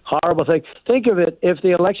horrible thing. Think of it, if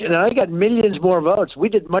the election, and I got millions more votes. We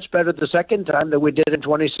did much better the second time than we did in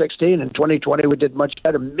 2016. In 2020, we did much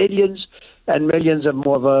better, millions and millions of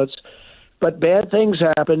more votes. But bad things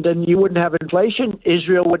happened, and you wouldn't have inflation.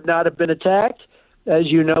 Israel would not have been attacked, as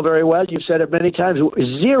you know very well. You've said it many times.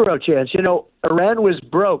 Zero chance. Iran was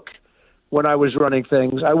broke when I was running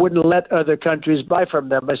things. I wouldn't let other countries buy from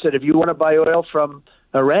them. I said, if you want to buy oil from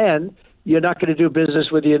Iran, you're not going to do business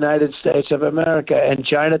with the United States of America. And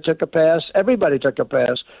China took a pass. Everybody took a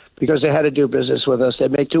pass because they had to do business with us. They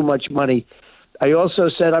made too much money. I also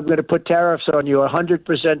said I'm going to put tariffs on you,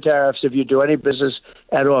 100% tariffs if you do any business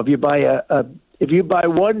at all. If you buy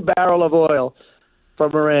one barrel of oil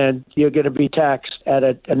from Iran, you're going to be taxed at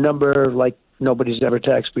a number like nobody's ever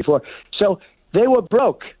taxed before. So they were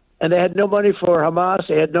broke, and they had no money for Hamas.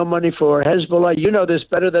 They had no money for Hezbollah. You know this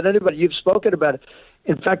better than anybody. You've spoken about it.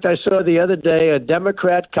 In fact, I saw the other day a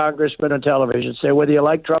Democrat congressman on television say, whether you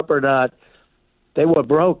like Trump or not, they were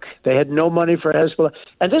broke. They had no money for Hezbollah.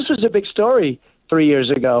 And this was a big story 3 years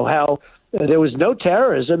ago, how there was no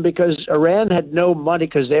terrorism because Iran had no money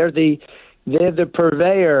because they're the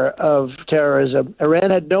purveyor of terrorism.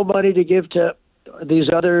 Iran had no money to give to these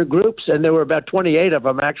other groups, and there were about 28 of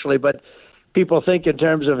them, actually. But people think in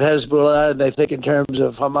terms of Hezbollah, and they think in terms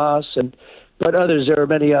of Hamas, but others, there are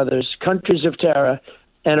many others, countries of terror,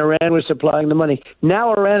 and Iran was supplying the money.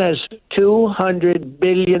 Now Iran has $200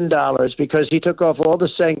 billion because he took off all the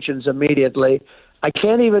sanctions immediately. I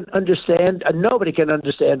can't even understand, nobody can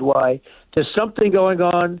understand why. There's something going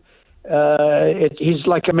on. He's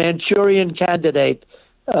like a Manchurian candidate.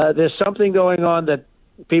 There's something going on that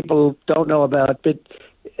people don't know about. But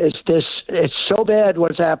it's so bad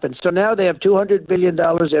what's happened. So now they have $200 billion.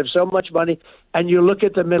 They have so much money. And you look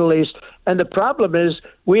at the Middle East. And the problem is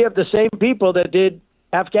we have the same people that did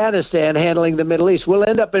Afghanistan handling the Middle East. We'll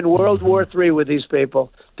end up in World War III with these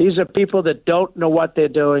people. These are people that don't know what they're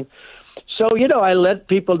doing. So, I let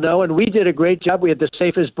people know, and we did a great job. We had the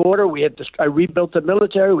safest border. I rebuilt the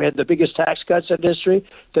military. We had the biggest tax cuts in history,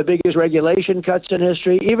 the biggest regulation cuts in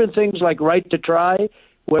history, even things like right to try,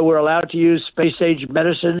 where we're allowed to use space-age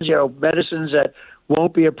medicines, medicines that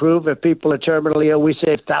won't be approved if people are terminally ill. We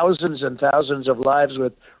save thousands and thousands of lives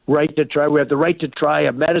with right to try. We have the right to try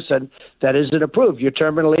a medicine that isn't approved. You're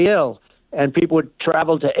terminally ill. And people would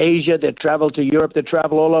travel to Asia, they'd travel to Europe, they'd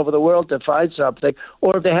travel all over the world to find something.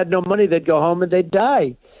 Or if they had no money, they'd go home and they'd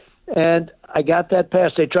die. And I got that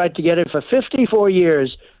passed. They tried to get it for 54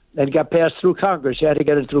 years and got passed through Congress. You had to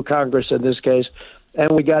get it through Congress in this case.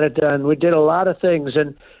 And we got it done. We did a lot of things.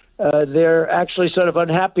 And they're actually sort of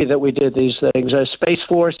unhappy that we did these things. Space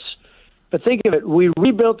Force. But think of it. We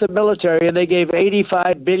rebuilt the military, and they gave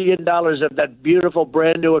 $85 billion of that beautiful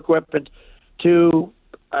brand new equipment to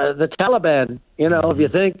the Taliban. If you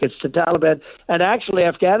think it's the Taliban. And actually,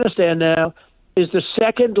 Afghanistan now is the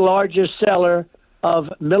second largest seller of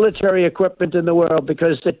military equipment in the world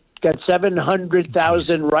because they got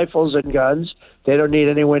 700,000 rifles and guns. They don't need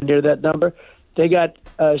anywhere near that number. They got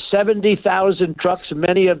 70,000 trucks,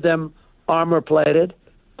 many of them armor-plated.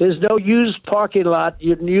 There's no used parking lot,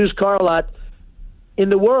 used car lot in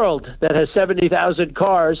the world that has 70,000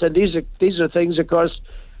 cars, and these are things that cost,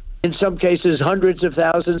 in some cases, hundreds of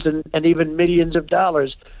thousands and even millions of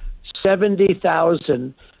dollars.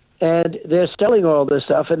 70,000. And they're selling all this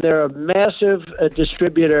stuff, and they're a massive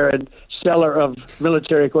distributor and seller of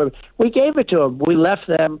military equipment. We gave it to them. We left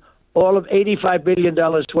them all of $85 billion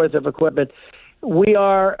worth of equipment. we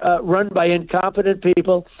are run by incompetent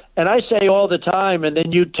people. And I say all the time, and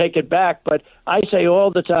then you take it back, but I say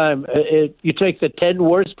all the time, you take the 10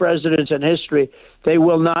 worst presidents in history, they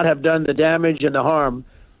will not have done the damage and the harm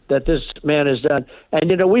that this man has done.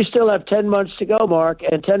 And, we still have 10 months to go, Mark,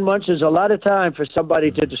 and 10 months is a lot of time for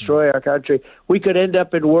somebody to destroy our country. We could end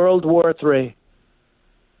up in World War III.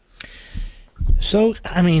 So,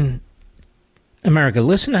 America,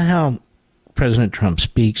 listen to how President Trump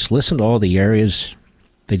speaks. Listen to all the areas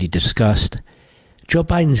that he discussed. Joe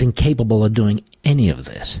Biden's incapable of doing any of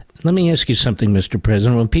this. Let me ask you something, Mr.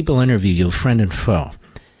 President. When people interview you, friend and foe,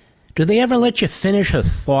 do they ever let you finish a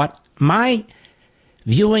thought? My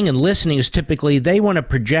viewing and listening is typically they want to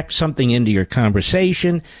project something into your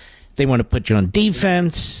conversation. They want to put you on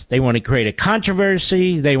defense. They want to create a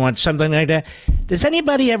controversy. They want something like that. Does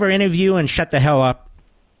anybody ever interview and shut the hell up?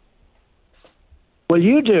 Well,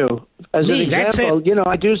 you do. As Me, an example,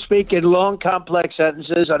 I do speak in long, complex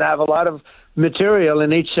sentences and have a lot of material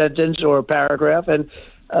in each sentence or paragraph. And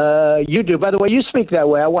you do. By the way, you speak that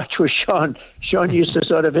way. I watch with Sean. Sean used to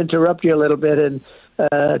sort of interrupt you a little bit and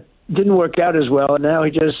didn't work out as well. And now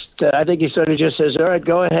he I think he sort of just says, all right,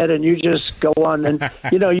 go ahead and you just go on. And,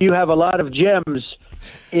 you have a lot of gems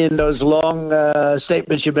in those long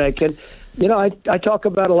statements you make. And, I talk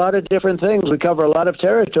about a lot of different things. We cover a lot of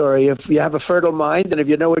territory. If you have a fertile mind and if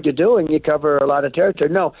you know what you're doing, you cover a lot of territory.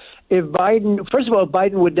 No, first of all,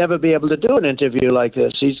 Biden would never be able to do an interview like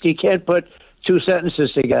this. He can't put two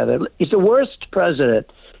sentences together. He's the worst president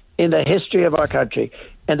in the history of our country.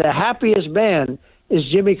 And the happiest man is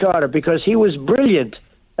Jimmy Carter because he was brilliant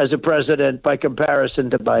as a president by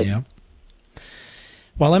comparison to Biden. Yeah.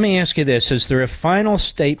 Well, let me ask you this. Is there a final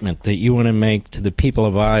statement that you want to make to the people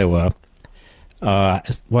of Iowa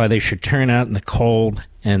why they should turn out in the cold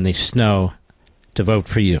and the snow to vote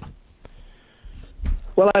for you?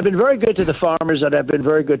 Well, I've been very good to the farmers, and I've been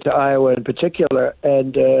very good to Iowa in particular.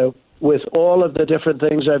 And with all of the different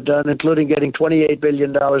things I've done, including getting $28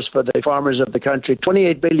 billion for the farmers of the country,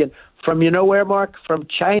 $28 billion from where, Mark? From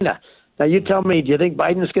China. Now, you tell me, do you think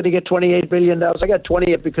Biden's going to get $28 billion? I got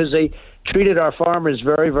 28 because they treated our farmers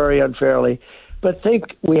very, very unfairly. But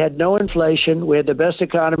think, we had no inflation. We had the best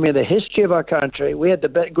economy in the history of our country. We had the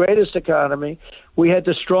greatest economy. We had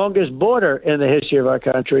the strongest border in the history of our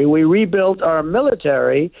country. We rebuilt our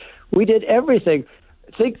military. We did everything.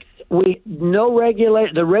 Think,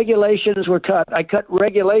 the regulations were cut. I cut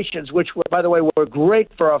regulations, which, by the way, were great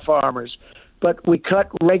for our farmers. But we cut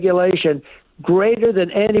regulation greater than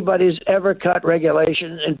anybody's ever cut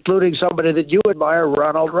regulation, including somebody that you admire,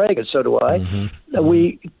 Ronald Reagan. So do I.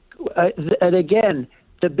 Mm-hmm. And again,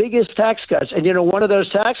 the biggest tax cuts, and one of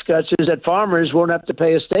those tax cuts is that farmers won't have to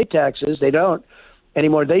pay estate taxes. They don't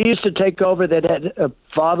anymore. They used to take over. That a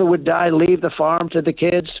father would die, leave the farm to the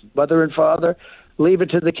kids, mother and father, leave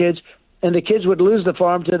it to the kids, and the kids would lose the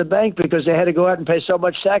farm to the bank because they had to go out and pay so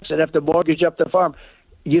much tax and have to mortgage up the farm.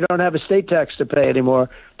 You don't have estate tax to pay anymore.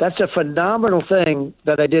 That's a phenomenal thing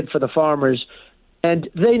that I did for the farmers, and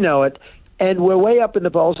they know it. And we're way up in the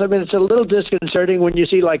polls. It's a little disconcerting when you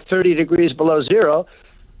see like 30 degrees below zero.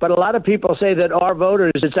 But a lot of people say that our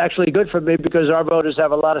voters, it's actually good for me because our voters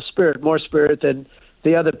have a lot of spirit, more spirit than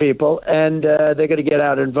the other people. And they're going to get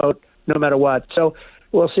out and vote no matter what. So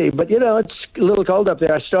we'll see. But, it's a little cold up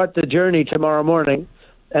there. I start the journey tomorrow morning.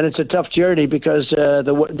 And it's a tough journey because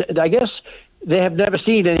I guess they have never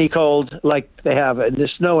seen any cold like they have. And the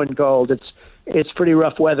snow and cold, it's pretty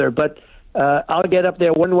rough weather. But I'll get up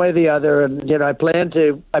there one way or the other, and I plan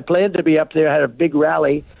to be up there. I had a big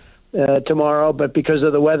rally tomorrow, but because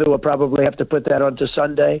of the weather, we'll probably have to put that onto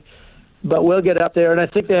Sunday. But we'll get up there, and I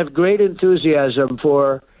think they have great enthusiasm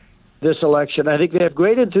for this election. I think they have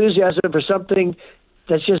great enthusiasm for something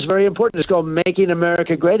that's just very important. It's called Making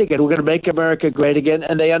America Great Again. We're going to make America great again,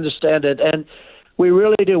 and they understand it. And we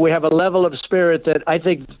really do. We have a level of spirit that I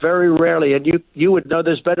think very rarely, and you would know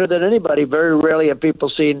this better than anybody, very rarely have people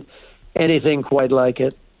seen anything quite like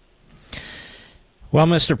it. Well,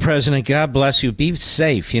 Mr. President, God bless you. Be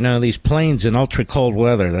safe. These planes in ultra cold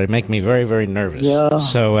weather, they make me very, very nervous. Yeah.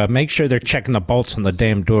 So make sure they're checking the bolts on the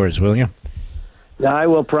damn doors, will you? I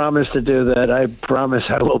will promise to do that. I promise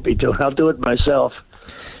I will be doing. I'll do it myself.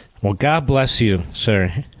 Well, God bless you,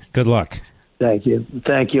 sir. Good luck. Thank you.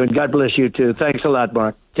 Thank you. And God bless you, too. Thanks a lot,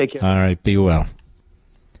 Mark. Take care. All right. Be well.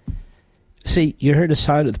 See, you heard a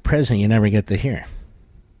side of the president you never get to hear.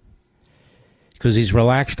 Because he's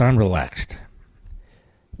relaxed, I'm relaxed.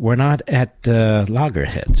 We're not at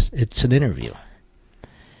loggerheads. It's an interview.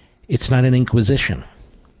 It's not an inquisition.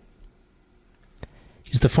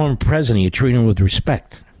 He's the former president. You treat him with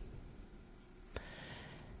respect.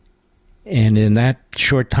 And in that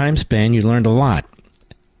short time span, you learned a lot.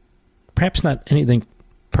 Perhaps not anything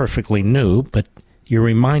perfectly new, but you're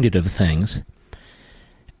reminded of things.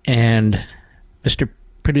 And, Mr.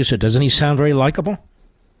 Producer, doesn't he sound very likable?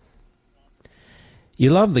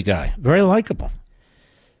 You love the guy. Very likable.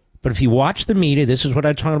 But if you watch the media, this is what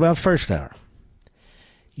I talked about first hour.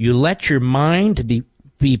 You let your mind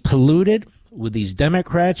be polluted with these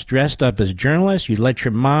Democrats dressed up as journalists. You let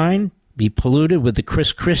your mind be polluted with the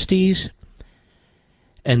Chris Christies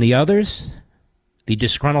and the others, the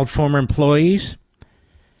disgruntled former employees.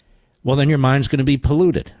 Well, then your mind's going to be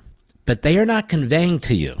polluted. But they are not conveying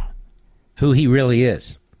to you who he really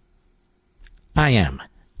is. I am.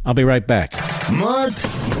 I'll be right back. Mark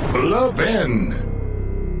Levin.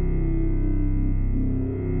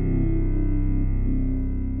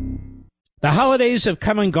 The holidays have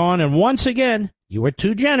come and gone, and once again, you were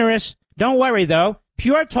too generous. Don't worry, though.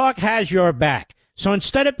 Pure Talk has your back. So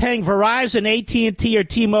instead of paying Verizon, AT&T, or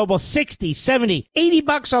T-Mobile $60, $70,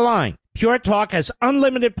 $80 a line, Pure Talk has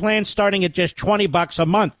unlimited plans starting at just $20 a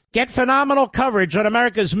month. Get phenomenal coverage on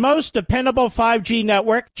America's most dependable 5G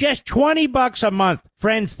network, just $20 a month.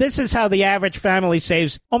 Friends, this is how the average family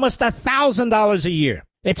saves almost $1,000 a year.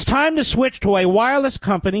 It's time to switch to a wireless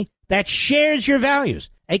company that shares your values.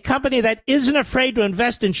 A company that isn't afraid to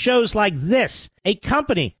invest in shows like this. A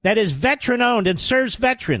company that is veteran-owned and serves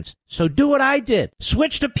veterans. So do what I did.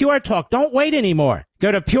 Switch to Pure Talk. Don't wait anymore. Go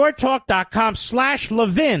to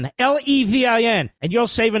puretalk.com/Levin, Levin, and you'll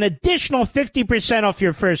save an additional 50% off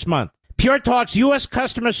your first month. Pure Talk's U.S.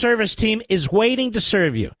 customer service team is waiting to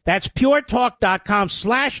serve you. That's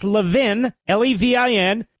puretalk.com/Levin,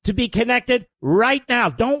 Levin, to be connected right now.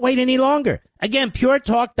 Don't wait any longer. Again,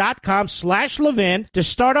 puretalk.com/Levin to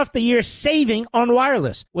start off the year saving on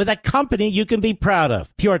wireless with a company you can be proud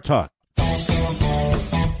of. Pure Talk.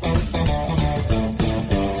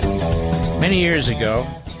 Many years ago,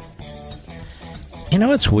 you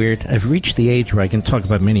know, it's weird. I've reached the age where I can talk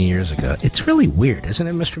about many years ago. It's really weird, isn't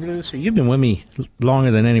it, Mr. Producer? You've been with me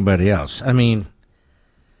longer than anybody else. I mean,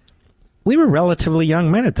 we were relatively young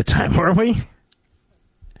men at the time, weren't we?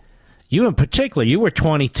 You in particular, you were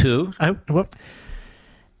 22. But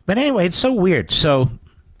anyway, it's so weird. So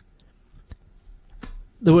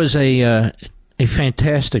there was a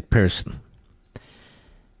fantastic person,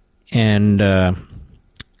 and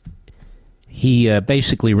he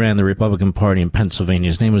basically ran the Republican Party in Pennsylvania.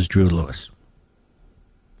 His name was Drew Lewis.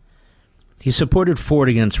 He supported Ford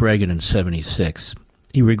against Reagan in '76.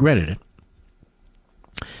 He regretted it.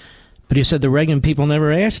 But he said the Reagan people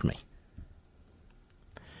never asked me.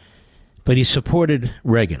 But he supported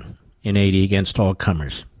Reagan in '80 against all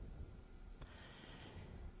comers.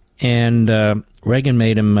 And Reagan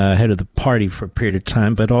made him head of the party for a period of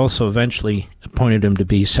time, but also eventually appointed him to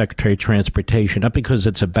be Secretary of Transportation. Not because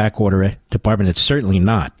it's a backwater department, it's certainly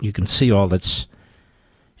not. You can see all that's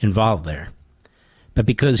involved there. But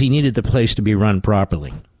because he needed the place to be run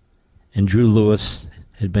properly. And Drew Lewis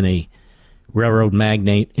had been a railroad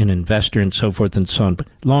magnate, an investor, and so forth and so on. But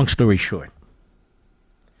long story short,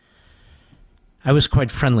 I was quite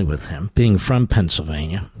friendly with him, being from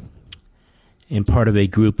Pennsylvania, and part of a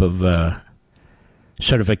group of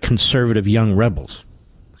sort of a conservative young rebels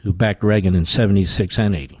who backed Reagan in '76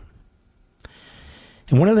 and '80.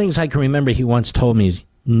 And one of the things I can remember he once told me is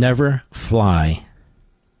never fly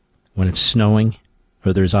when it's snowing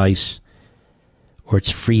or there's ice or it's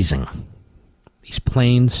freezing. These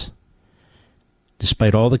planes,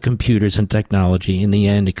 despite all the computers and technology, in the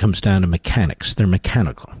end it comes down to mechanics. They're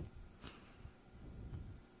mechanical.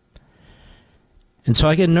 And so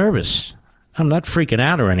I get nervous. I'm not freaking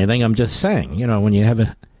out or anything. I'm just saying, you know, when you have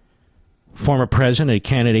a former president, a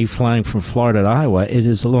candidate flying from Florida to Iowa, it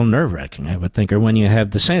is a little nerve-wracking, I would think. Or when you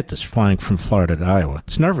have DeSantis flying from Florida to Iowa,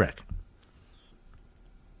 it's nerve-wracking.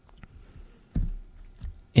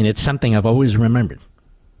 And it's something I've always remembered.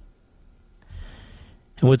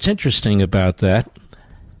 And what's interesting about that,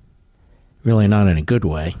 really not in a good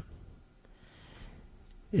way,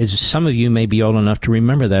 is some of you may be old enough to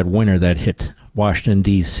remember that winter that hit Washington,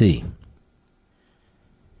 D.C.,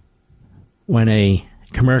 when a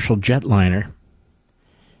commercial jetliner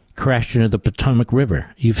crashed into the Potomac River.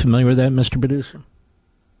 Are you familiar with that, Mr. Producer?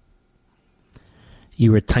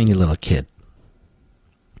 You were a tiny little kid.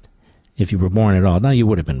 If you were born at all. Now, you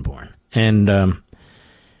would have been born. And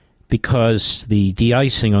because the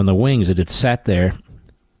de-icing on the wings, it had sat there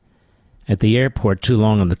at the airport too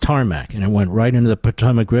long on the tarmac, and it went right into the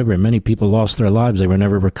Potomac River. Many people lost their lives. They were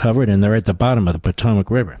never recovered, and they're at the bottom of the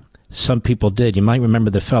Potomac River. Some people did. You might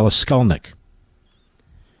remember the fellow Skolnick,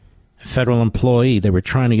 a federal employee. They were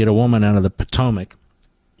trying to get a woman out of the Potomac.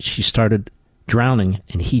 She started drowning,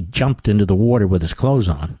 and he jumped into the water with his clothes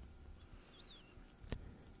on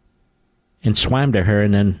and swam to her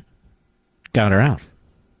and then got her out.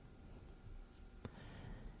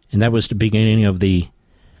 And that was the beginning of the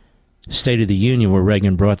State of the Union, where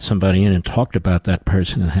Reagan brought somebody in and talked about that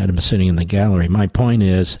person and had him sitting in the gallery. My point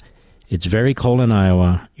is, it's very cold in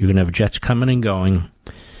Iowa. You're going to have jets coming and going.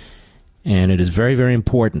 And it is very, very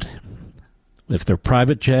important, if they're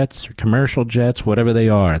private jets or commercial jets, whatever they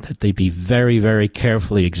are, that they be very, very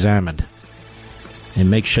carefully examined and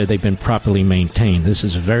make sure they've been properly maintained. This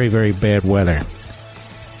is very, very bad weather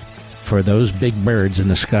for those big birds in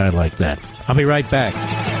the sky like that. I'll be right back.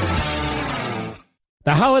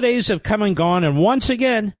 The holidays have come and gone, and once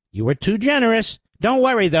again, you were too generous. Don't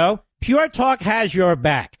worry, though. Pure Talk has your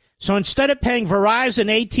back. So instead of paying Verizon,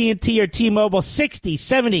 AT&T, or T-Mobile $60,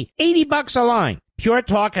 $70, $80 a line, Pure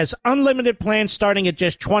Talk has unlimited plans starting at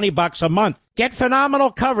just $20 a month. Get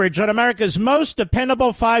phenomenal coverage on America's most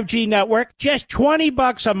dependable 5G network, just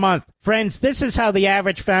 $20 a month. Friends, this is how the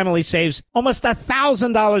average family saves almost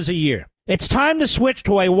 $1,000 a year. It's time to switch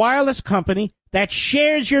to a wireless company that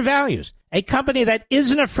shares your values. A company that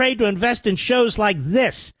isn't afraid to invest in shows like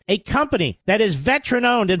this. A company that is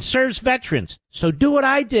veteran-owned and serves veterans. So do what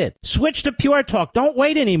I did. Switch to Pure Talk. Don't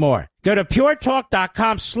wait anymore. Go to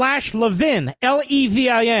puretalk.com/Levin,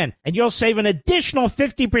 Levin, and you'll save an additional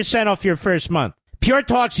 50% off your first month. Pure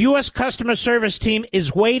Talk's U.S. customer service team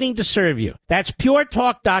is waiting to serve you. That's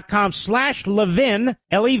puretalk.com/Levin,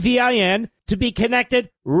 Levin, to be connected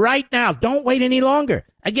right now. Don't wait any longer.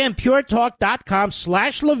 Again,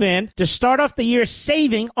 puretalk.com/Levin to start off the year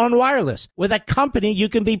saving on wireless with a company you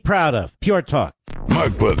can be proud of. Pure Talk.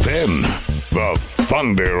 Mark Levin, the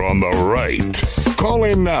thunder on the right. Call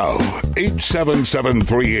in now,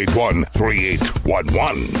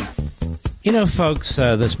 877-381-3811. You know, folks,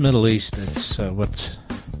 this Middle East, it's what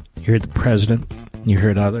you heard the president, you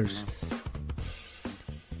heard others.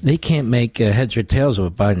 They can't make heads or tails of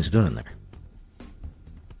what Biden's doing there.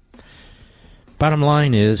 Bottom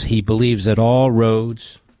line is, he believes that all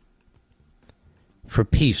roads for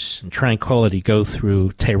peace and tranquility go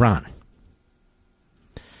through Tehran.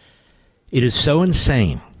 It is so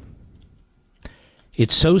insane.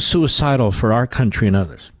 It's so suicidal for our country and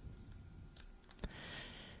others.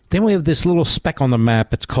 Then we have this little speck on the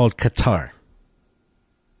map. It's called Qatar.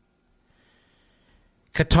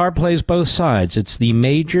 Qatar plays both sides. It's the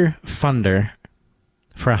major funder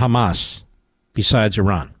for Hamas besides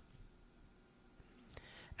Iran.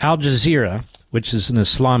 Al Jazeera, which is an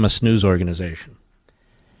Islamist news organization,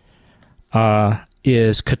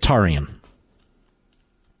 is Qatarian.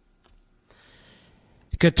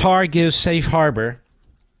 Qatar gives safe harbor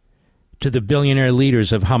to the billionaire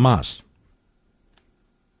leaders of Hamas.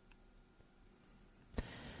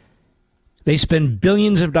 They spend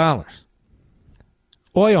billions of dollars,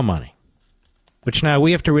 oil money, which now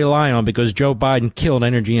we have to rely on because Joe Biden killed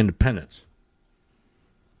energy independence.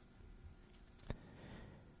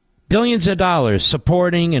 Billions of dollars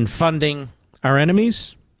supporting and funding our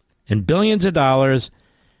enemies, and billions of dollars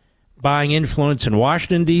buying influence in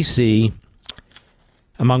Washington, D.C.,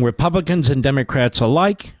 among Republicans and Democrats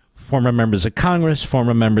alike, former members of Congress,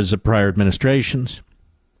 former members of prior administrations.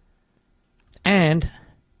 And,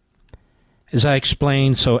 as I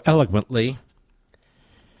explained so eloquently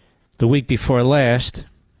the week before last,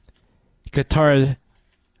 Qatar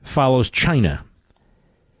follows China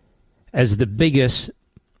as the biggest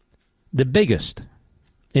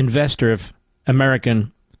investor of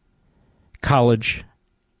American college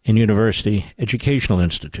and university educational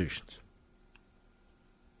institutions.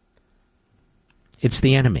 It's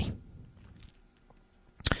the enemy.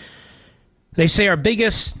 They say our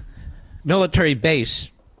biggest military base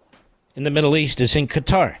in the Middle East is in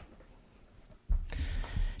Qatar.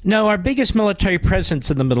 No, our biggest military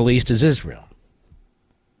presence in the Middle East is Israel.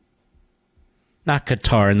 Not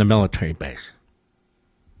Qatar in the military base.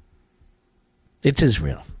 It's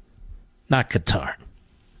Israel, not Qatar.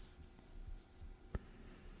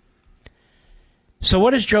 So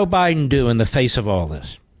what does Joe Biden do in the face of all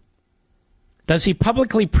this? Does he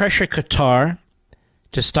publicly pressure Qatar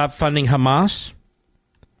to stop funding Hamas?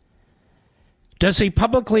 Does he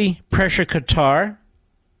publicly pressure Qatar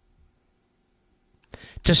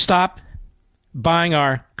to stop buying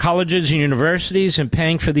our colleges and universities and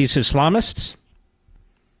paying for these Islamists,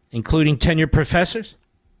 including tenured professors?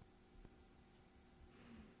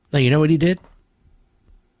 Now, you know what he did?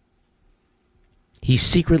 He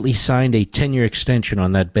secretly signed a 10-year extension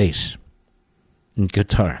on that base in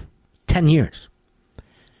Qatar. 10 years.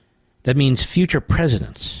 That means future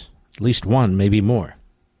presidents, at least one, maybe more,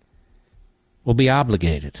 will be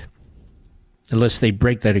obligated unless they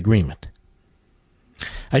break that agreement.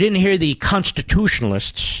 I didn't hear the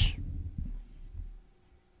constitutionalists,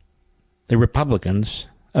 the Republicans,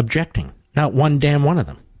 objecting. Not one damn one of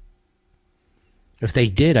them. If they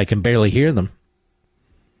did, I can barely hear them.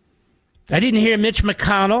 I didn't hear Mitch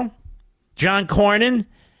McConnell, John Cornyn,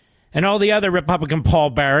 and all the other Republican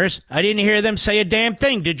pallbearers. I didn't hear them say a damn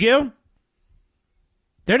thing, did you?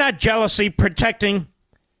 They're not jealously protecting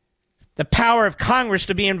the power of Congress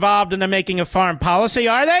to be involved in the making of foreign policy,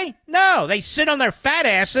 are they? No, they sit on their fat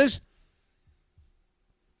asses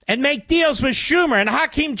and make deals with Schumer and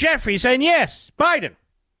Hakeem Jeffries saying, yes, Biden.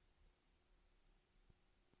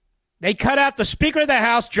 They cut out the Speaker of the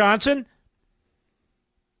House, Johnson.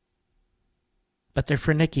 But they're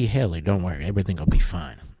for Nikki Haley. Don't worry. Everything will be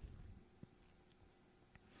fine.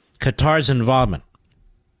 Qatar's involvement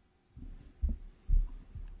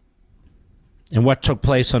in what took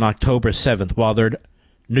place on October 7th while they're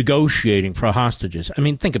negotiating for hostages. I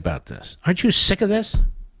mean, think about this. Aren't you sick of this?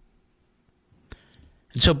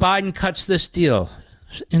 And so Biden cuts this deal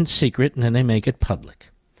in secret, and then they make it public.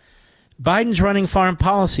 Biden's running foreign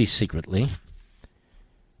policy secretly,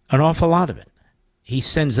 an awful lot of it. He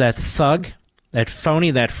sends that thug, that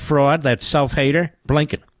phony, that fraud, that self-hater,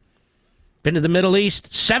 Blinken. Been to the Middle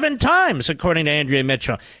East 7 times, according to Andrea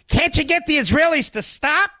Mitchell. Can't you get the Israelis to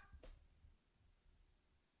stop?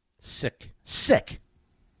 Sick.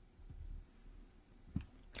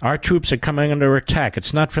 Our troops are coming under attack.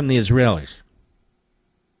 It's not from the Israelis.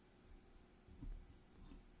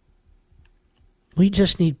 We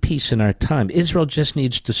just need peace in our time. Israel just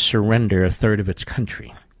needs to surrender a third of its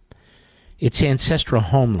country, its ancestral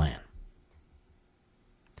homeland,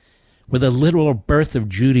 where the literal birth of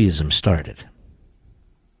Judaism started.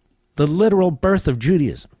 The literal birth of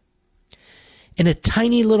Judaism. In a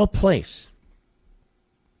tiny little place.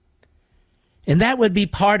 And that would be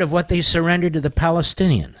part of what they surrendered to the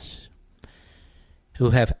Palestinians,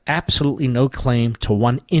 who have absolutely no claim to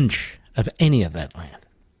 1 inch of any of that land.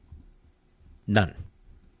 None.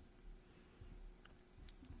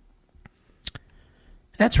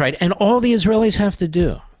 That's right. And all the Israelis have to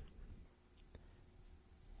do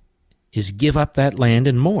is give up that land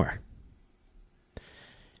and more.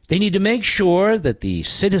 They need to make sure that the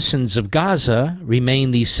citizens of Gaza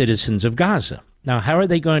remain the citizens of Gaza. Now, how are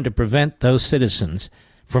they going to prevent those citizens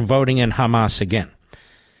from voting in Hamas again?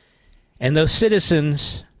 And those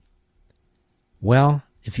citizens, well,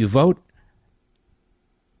 if you vote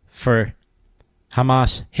for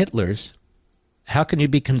Hamas Hitlers, how can you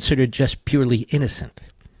be considered just purely innocent?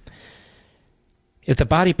 If the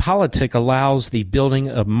body politic allows the building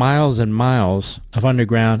of miles and miles of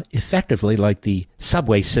underground, effectively like the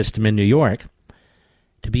subway system in New York,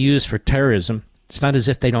 to be used for terrorism, it's not as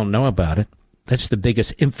if they don't know about it. That's the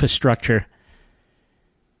biggest infrastructure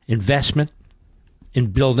investment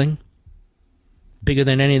in building, bigger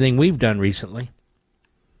than anything we've done recently.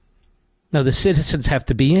 No, the citizens have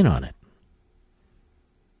to be in on it.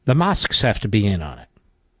 The mosques have to be in on it.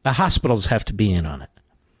 The hospitals have to be in on it.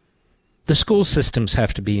 The school systems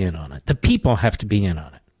have to be in on it. The people have to be in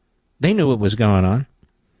on it. They knew what was going on.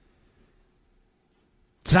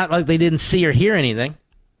 It's not like they didn't see or hear anything.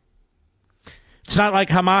 It's not like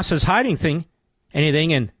Hamas is hiding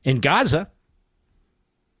anything in Gaza.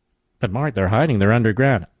 But, Mark, they're hiding. They're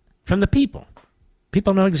underground. From the people.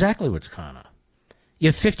 People know exactly what's going on. You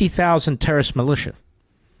have 50,000 terrorist militia.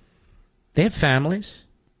 They have families.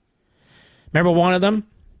 Remember one of them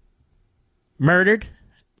murdered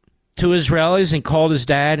 2 Israelis and called his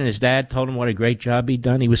dad, and his dad told him what a great job he'd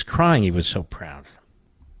done. He was crying. He was so proud.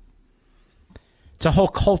 It's a whole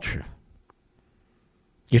culture.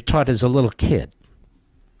 You're taught as a little kid.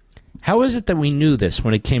 How is it that we knew this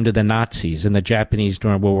when it came to the Nazis and the Japanese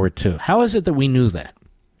during World War II? How is it that we knew that?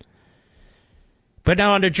 But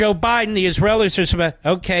now under Joe Biden, the Israelis are saying,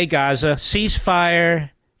 okay, Gaza, ceasefire.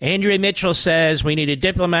 Andrea Mitchell says we need a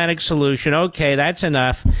diplomatic solution. Okay, that's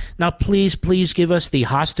enough. Now, please give us the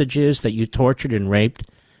hostages that you tortured and raped.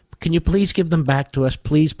 Can you please give them back to us?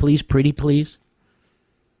 Please, pretty please.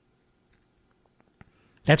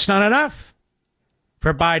 That's not enough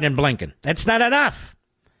for Biden and Blinken. That's not enough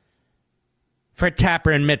for Tapper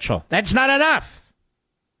and Mitchell. That's not enough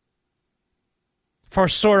for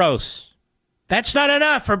Soros. That's not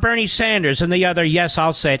enough for Bernie Sanders and the other, yes,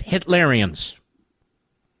 I'll say it, Hitlerians.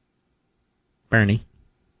 Bernie,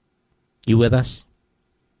 you with us?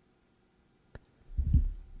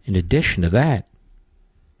 In addition to that,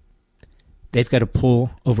 they've got to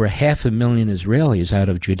pull over 500,000 Israelis out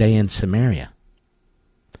of Judea and Samaria.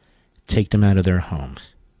 Take them out of their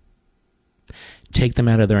homes. Take them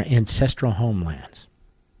out of their ancestral homelands.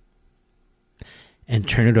 And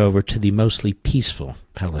turn it over to the mostly peaceful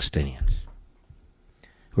Palestinians.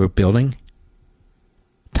 who are building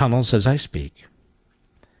tunnels as I speak,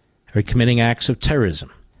 are committing acts of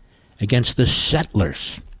terrorism against the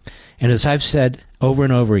settlers. And as I've said over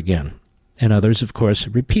and over again, and others, of course,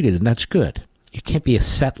 have repeated, and that's good, you can't be a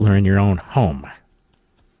settler in your own home.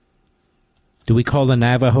 Do we call the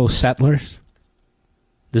Navajo settlers?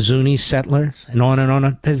 The Zuni settlers? And on and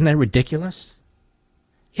on. Isn't that ridiculous?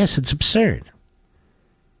 Yes, it's absurd.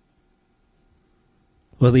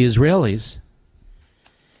 Well, the Israelis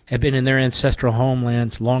have been in their ancestral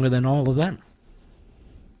homelands longer than all of them.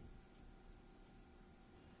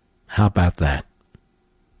 How about that?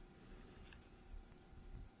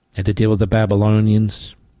 Had to deal with the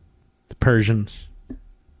Babylonians, the Persians,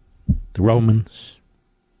 the Romans,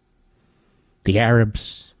 the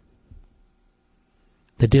Arabs.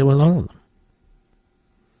 To deal with all of them.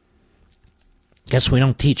 Guess we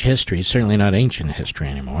don't teach history, certainly not ancient history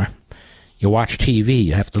anymore. You watch TV,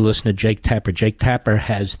 you have to listen to Jake Tapper. Jake Tapper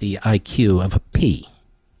has the IQ of a pea.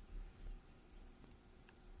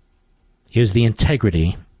 Here's the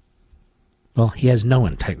integrity. Well, he has no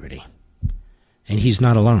integrity. And he's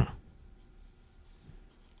not alone.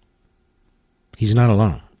 He's not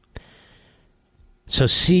alone. So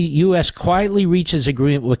U.S. quietly reaches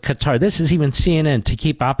agreement with Qatar. This is even CNN to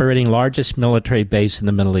keep operating largest military base in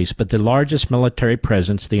the Middle East. But the largest military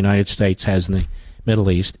presence the United States has in the Middle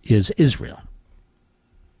East is Israel.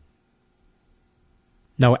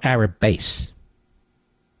 No Arab base.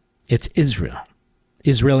 It's Israel.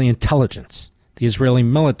 Israeli intelligence. The Israeli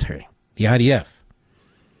military. The IDF.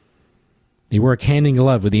 They work hand in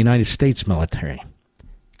glove with the United States military.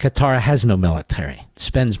 Qatar has no military. It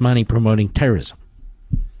spends money promoting terrorism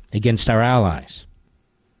against our allies,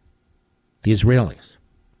 the Israelis.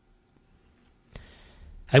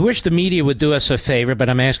 I wish the media would do us a favor, but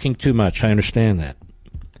I'm asking too much. I understand that.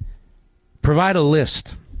 Provide a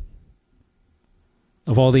list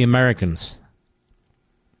of all the Americans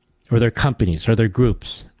or their companies or their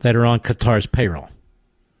groups that are on Qatar's payroll,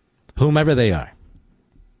 whomever they are.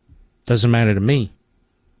 Doesn't matter to me.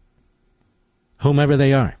 Whomever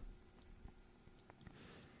they are.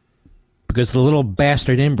 Because the little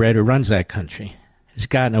bastard inbred who runs that country has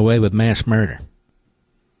gotten away with mass murder.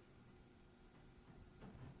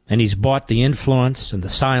 And he's bought the influence and the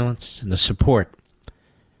silence and the support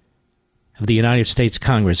of the United States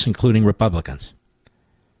Congress, including Republicans,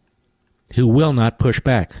 who will not push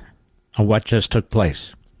back on what just took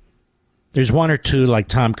place. There's one or two like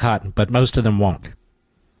Tom Cotton, but most of them won't.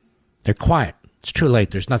 They're quiet. It's too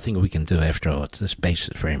late. There's nothing we can do after all. This base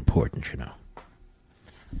is very important, you know.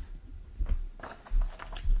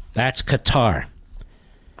 That's Qatar.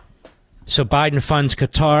 So Biden funds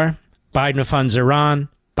Qatar. Biden funds Iran.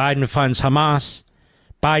 Biden funds Hamas.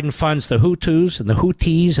 Biden funds the Hutus and the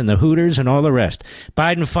Houthis and the Hooters and all the rest.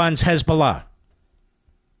 Biden funds Hezbollah.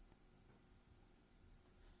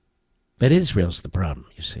 But Israel's the problem,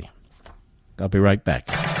 you see. I'll be right back.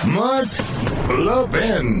 Mark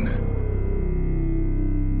Levin.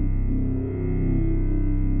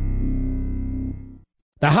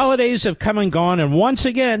 The holidays have come and gone, and once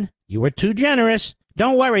again, you were too generous.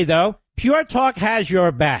 Don't worry, though. Pure Talk has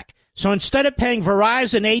your back. So instead of paying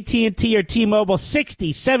Verizon, AT&T, or T-Mobile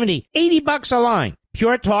 $60, $70, $80 a line,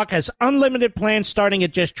 Pure Talk has unlimited plans starting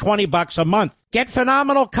at just $20 a month. Get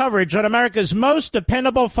phenomenal coverage on America's most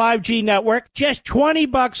dependable 5G network, just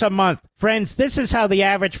 $20 a month. Friends, this is how the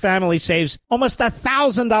average family saves almost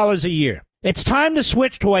 $1,000 a year. It's time to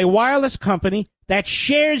switch to a wireless company that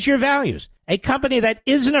shares your values. A company that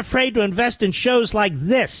isn't afraid to invest in shows like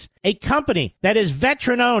this. A company that is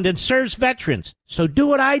veteran-owned and serves veterans. So do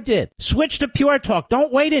what I did. Switch to Pure Talk.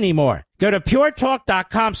 Don't wait anymore. Go to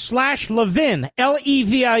puretalk.com/Levin,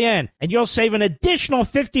 Levin, and you'll save an additional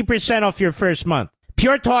 50% off your first month.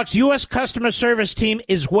 Pure Talk's U.S. customer service team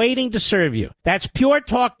is waiting to serve you. That's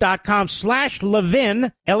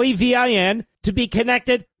puretalk.com/Levin, Levin, to be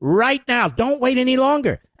connected right now. Don't wait any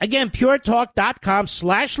longer. Again,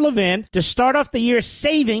 puretalk.com/Levin to start off the year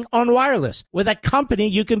saving on wireless with a company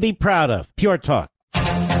you can be proud of. Pure Talk. We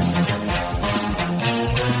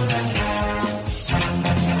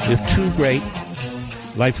have two great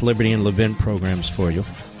Life, Liberty, and Levin programs for you.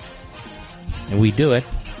 And we do it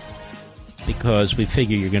because we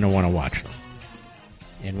figure you're going to want to watch them.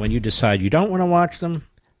 And when you decide you don't want to watch them,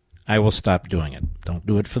 I will stop doing it. Don't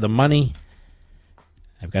do it for the money.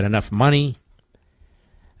 I've got enough money.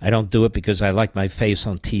 I don't do it because I like my face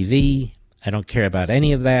on TV. I don't care about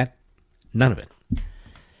any of that. None of it.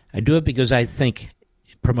 I do it because I think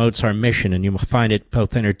it promotes our mission, and you will find it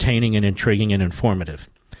both entertaining and intriguing and informative.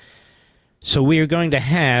 So we are going to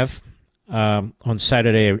have, on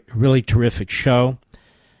Saturday, a really terrific show.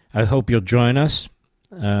 I hope you'll join us.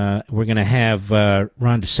 we're going to have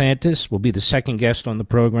Ron DeSantis will be the second guest on the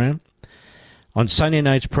program. On Sunday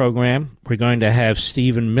night's program, we're going to have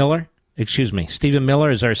Stephen Miller. Stephen Miller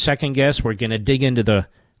is our second guest. We're going to dig into the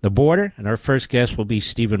border, and our first guest will be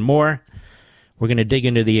Stephen Moore. We're going to dig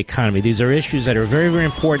into the economy. These are issues that are very, very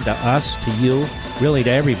important to us, to you, really to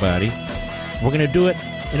everybody. We're going to do it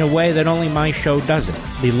in a way that only my show does it.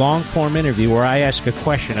 The long-form interview where I ask a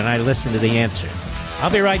question and I listen to the answer. I'll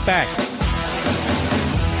be right back.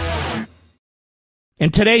 In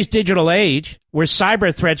today's digital age, where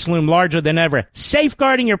cyber threats loom larger than ever,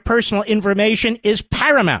 safeguarding your personal information is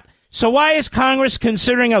paramount. So why is Congress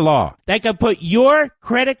considering a law that could put your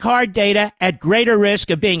credit card data at greater risk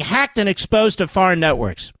of being hacked and exposed to foreign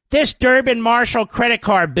networks? This Durbin-Marshall credit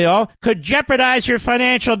card bill could jeopardize your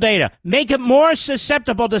financial data, make it more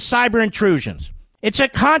susceptible to cyber intrusions. It's a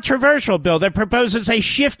controversial bill that proposes a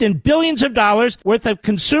shift in billions of dollars worth of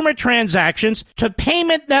consumer transactions to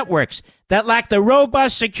payment networks that lack the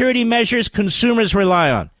robust security measures consumers rely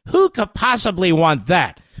on. Who could possibly want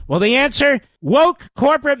that? Well, the answer? Woke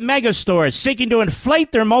corporate megastores seeking to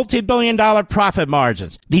inflate their multi-billion-dollar profit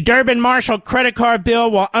margins. The Durbin-Marshall credit card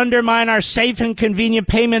bill will undermine our safe and convenient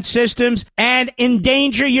payment systems and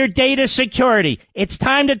endanger your data security. It's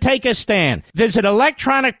time to take a stand. Visit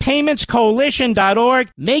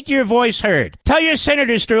electronicpaymentscoalition.org. Make your voice heard. Tell your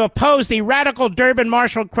senators to oppose the radical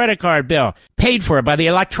Durbin-Marshall credit card bill, paid for by the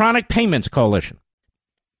Electronic Payments Coalition.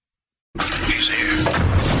 He's here.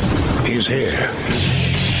 He's here.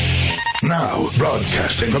 Now,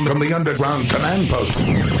 broadcasting from the underground command post,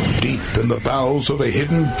 deep in the bowels of a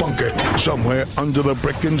hidden bunker, somewhere under the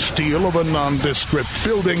brick and steel of a nondescript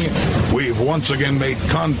building, we've once again made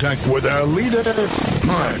contact with our leader,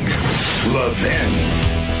 Mark Levin.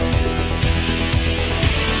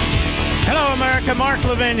 Hello, America. Mark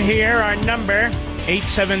Levin here. Our number,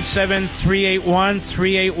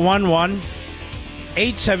 877-381-3811,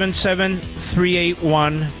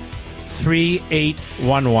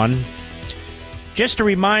 877-381-3811. Just a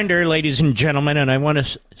reminder, ladies and gentlemen, and I want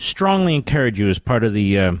to strongly encourage you as part of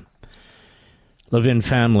the Levin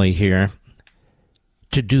family here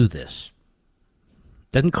to do this.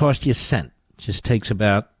 Doesn't cost you a cent. Just takes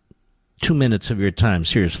about 2 minutes of your time,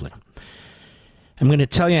 seriously. I'm going to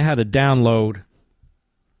tell you how to download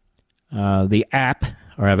the app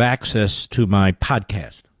or have access to my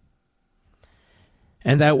podcast.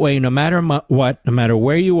 And that way, no matter what, no matter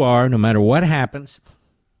where you are, no matter what happens,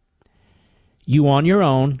 you on your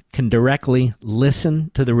own can directly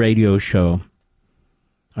listen to the radio show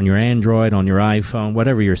on your Android, on your iPhone,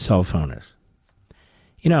 whatever your cell phone is.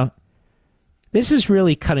 You know, this is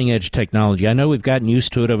really cutting-edge technology. I know we've gotten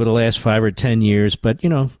used to it over the last 5 or 10 years, but,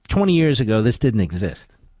 20 years ago, this didn't exist.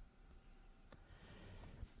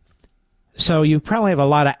 So you probably have a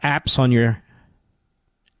lot of apps on your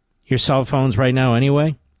cell phones right now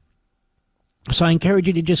anyway. So I encourage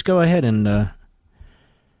you to just go ahead and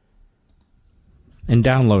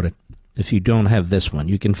download it if you don't have this one.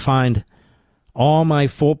 You can find all my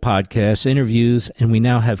full podcasts, interviews, and we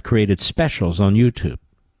now have created specials on YouTube.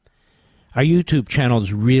 Our YouTube channel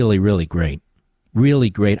is really, really great. Really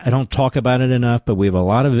great. I don't talk about it enough, but we have a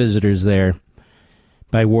lot of visitors there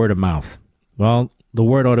by word of mouth. Well, the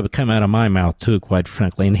word ought to come out of my mouth, too, quite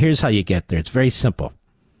frankly. And here's how you get there. It's very simple.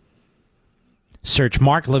 Search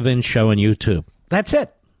Mark Levin Show on YouTube. That's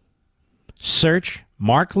it. Search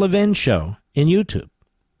Mark Levin Show in YouTube.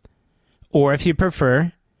 Or if you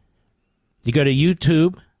prefer, you go to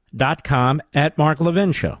youtube.com at Mark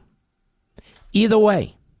Levin Show. Either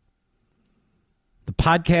way, the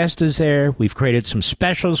podcast is there. We've created some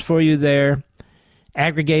specials for you there,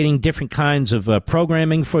 aggregating different kinds of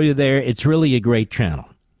programming for you there. It's really a great channel.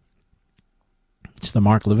 It's the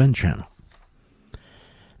Mark Levin channel.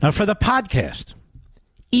 Now for the podcast,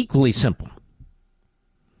 equally simple.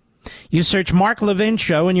 You search Mark Levin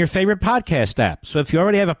Show in your favorite podcast app. So if you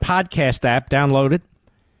already have a podcast app downloaded,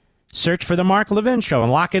 search for the Mark Levin Show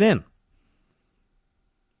and lock it in.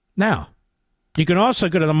 Now, you can also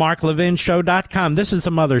go to the marklevinshow.com. This is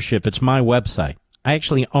the mothership. It's my website. I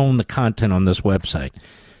actually own the content on this website.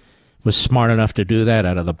 Was smart enough to do that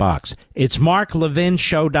out of the box. It's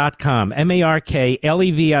marklevinshow.com,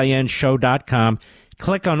 MarkLevin show.com.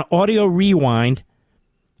 Click on Audio Rewind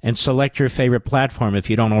and select your favorite platform if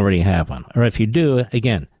you don't already have one. Or if you do,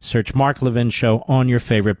 again, search Mark Levin Show on your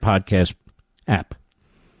favorite podcast app.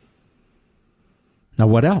 Now,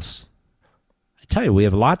 what else? I tell you, we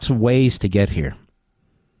have lots of ways to get here.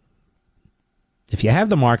 If you have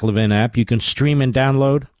the Mark Levin app, you can stream and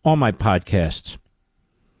download all my podcasts.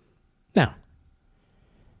 Now,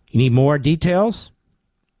 you need more details?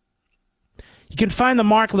 You can find the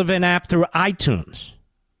Mark Levin app through iTunes.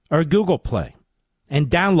 or Google Play and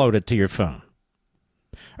download it to your phone.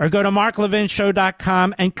 Or go to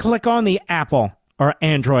marklevinshow.com and click on the Apple or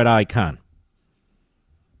Android icon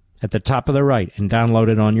at the top of the right and download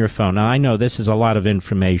it on your phone. Now, I know this is a lot of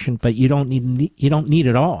information, but you don't need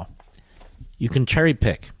it all. You can cherry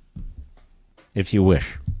pick if you wish.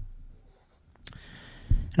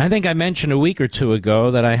 And I think I mentioned a week or two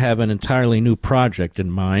ago that I have an entirely new project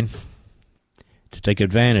in mind to take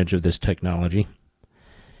advantage of this technology.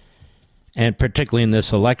 And particularly in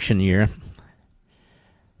this election year,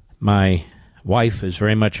 my wife is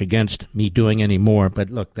very much against me doing any more,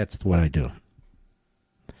 but look, that's what I do.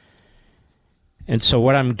 And so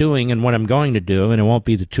what I'm doing and what I'm going to do, and it won't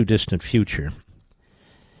be the too distant future,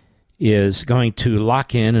 is going to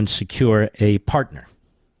lock in and secure a partner,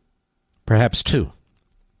 perhaps two.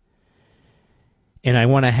 And I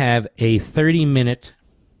want to have a 30-minute,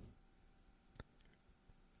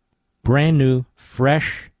 brand new,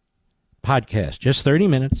 fresh podcast, just 30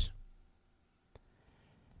 minutes,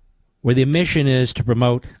 where the mission is to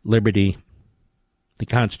promote liberty, the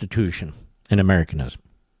Constitution, and Americanism.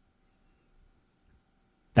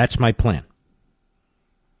 That's my plan.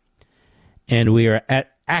 And we are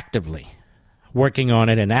actively working on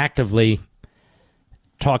it and actively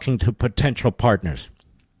talking to potential partners.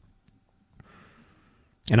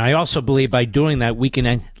 And I also believe by doing that, we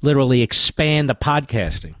can literally expand the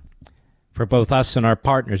podcasting for both us and our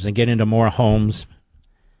partners and get into more homes,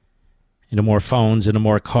 into more phones, into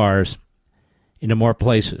more cars, into more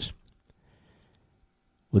places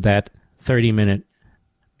with that 30-minute,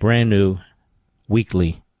 brand new,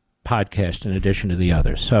 weekly podcast in addition to the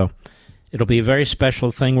others. So it'll be a very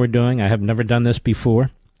special thing we're doing. I have never done this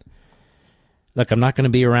before. Look, I'm not going to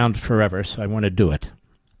be around forever, so I want to do it.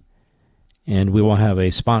 And we will have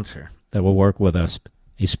a sponsor that will work with us,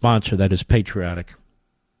 a sponsor that is patriotic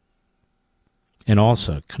and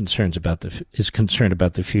also is concerned about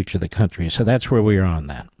the future of the country. So that's where we are on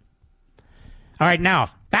that. All right, now,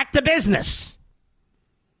 back to business.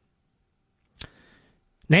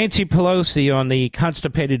 Nancy Pelosi on the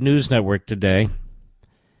Constipated News Network today.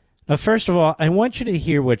 Now, first of all, I want you to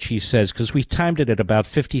hear what she says, because we timed it at about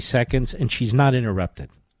 50 seconds, and she's not interrupted.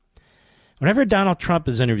 Whenever Donald Trump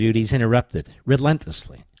is interviewed, he's interrupted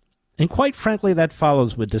relentlessly. And quite frankly, that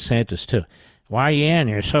follows with DeSantis, too. Why are you in?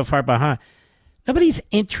 You're so far behind. Nobody's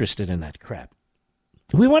interested in that crap.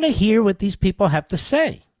 We want to hear what these people have to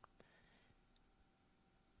say.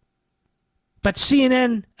 But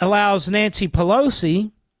CNN allows Nancy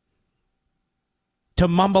Pelosi to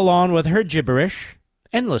mumble on with her gibberish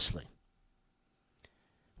endlessly.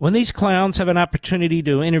 When these clowns have an opportunity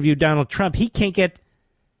to interview Donald Trump, he can't get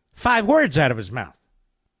 5 words out of his mouth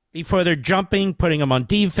before they're jumping, putting him on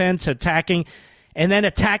defense, attacking, and then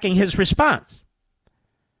attacking his response.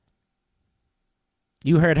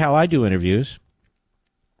 You heard how I do interviews.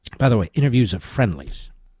 By the way, interviews of friendlies.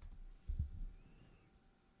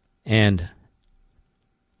 And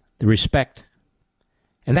the respect.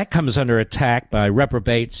 And that comes under attack by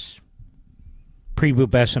reprobates,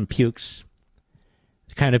 prepubescent pukes,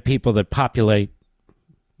 the kind of people that populate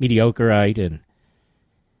Mediocreite and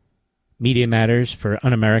Media Matters for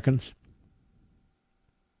Un-Americans,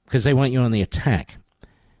 because they want you on the attack.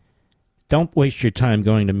 Don't waste your time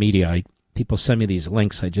going to Mediaite. People send me these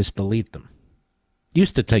links, I just delete them.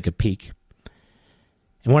 Used to take a peek.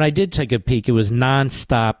 And when I did take a peek, it was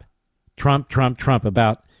nonstop Trump, Trump, Trump,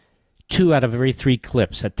 about 2 out of every 3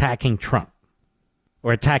 clips attacking Trump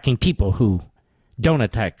or attacking people who don't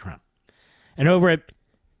attack Trump. And over at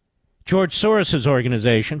George Soros's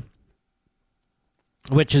organization,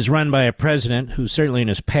 which is run by a president who certainly in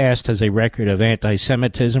his past has a record of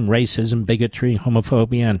anti-Semitism, racism, bigotry,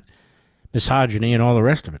 homophobia, and misogyny, and all the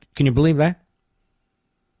rest of it. Can you believe that?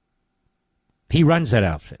 He runs that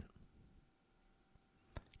outfit.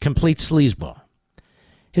 Complete sleazeball.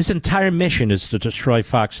 His entire mission is to destroy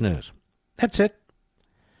Fox News. That's it.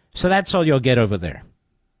 So that's all you'll get over there.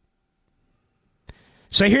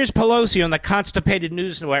 So here's Pelosi on the Constipated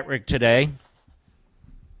News Network today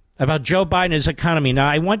about Joe Biden and his economy. Now,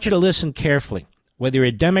 I want you to listen carefully, whether you're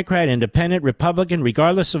a Democrat, Independent, Republican,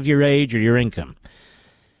 regardless of your age or your income.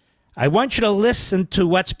 I want you to listen to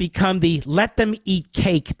what's become the let them eat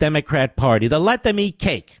cake Democrat Party, the let them eat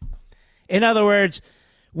cake. In other words,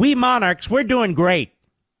 we monarchs, we're doing great.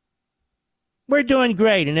 We're doing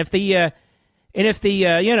great. And if the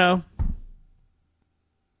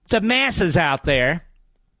masses out there,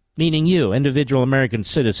 meaning you, individual American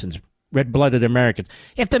citizens, red-blooded Americans,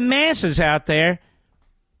 if the masses out there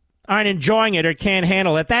aren't enjoying it or can't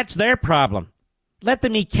handle it, that's their problem. Let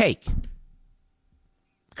them eat cake.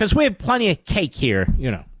 Because we have plenty of cake here,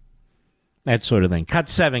 That sort of thing. Cut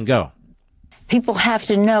 7, go. People have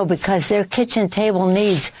to know because their kitchen table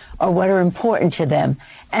needs are what are important to them.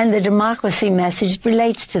 And the democracy message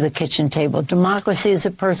relates to the kitchen table. Democracy is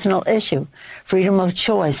a personal issue. Freedom of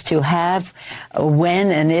choice to have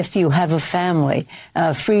when and if you have a family.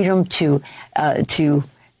 Freedom to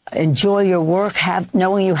enjoy your work,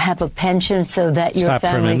 knowing you have a pension so that your Stop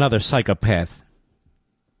family... from another psychopath.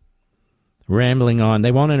 Rambling on.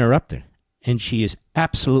 They won't interrupt her. And she is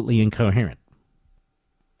absolutely incoherent.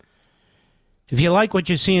 If you like what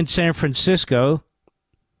you see in San Francisco,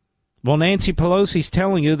 well, Nancy Pelosi's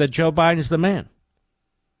telling you that Joe Biden's the man.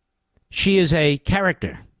 She is a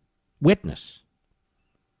character witness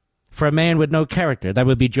for a man with no character. That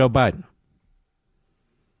would be Joe Biden.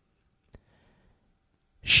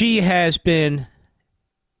 She has been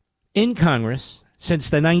in Congress since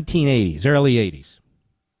the 1980s, early 80s.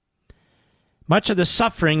 Much of the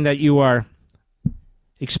suffering that you are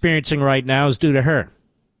experiencing right now is due to her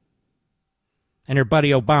and her buddy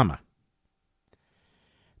Obama.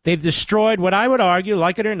 They've destroyed what I would argue,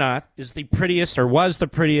 like it or not, is the prettiest, or was the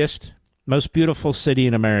prettiest, most beautiful city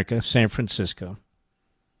in America, San Francisco.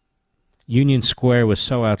 Union Square was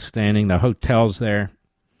so outstanding, the hotels there.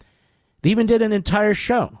 They even did an entire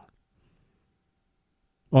show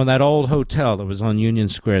on that old hotel that was on Union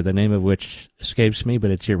Square, the name of which escapes me,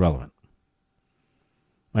 but it's irrelevant.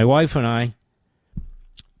 My wife and I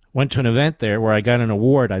went to an event there where I got an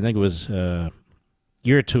award. I think it was a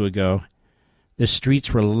year or two ago. The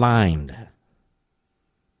streets were lined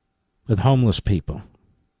with homeless people,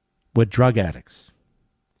 with drug addicts,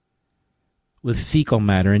 with fecal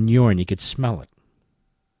matter and urine. You could smell it.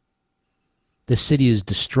 The city is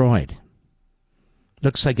destroyed.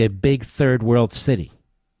 Looks like a big third world city.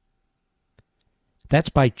 That's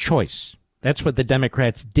by choice. That's what the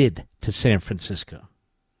Democrats did to San Francisco.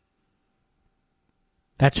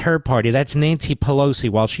 That's her party. That's Nancy Pelosi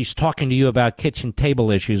while she's talking to you about kitchen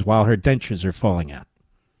table issues while her dentures are falling out.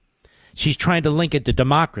 She's trying to link it to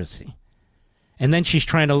democracy. And then she's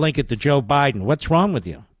trying to link it to Joe Biden. What's wrong with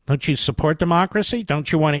you? Don't you support democracy?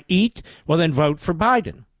 Don't you want to eat? Well, then vote for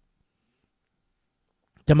Biden.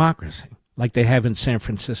 Democracy, like they have in San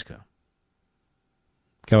Francisco.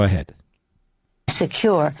 Go ahead.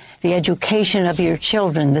 Secure the education of your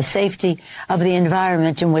children, the safety of the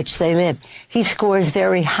environment in which they live. He scores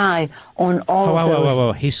very high on all of those.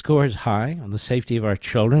 Whoa. He scores high on the safety of our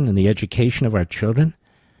children and the education of our children.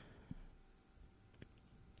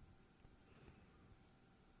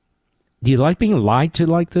 Do you like being lied to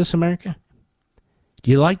like this, America?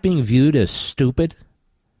 Do you like being viewed as stupid?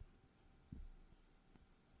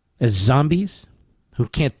 As zombies? Who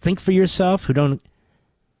can't think for yourself? Who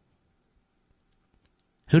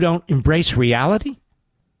don't embrace reality?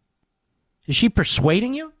 Is she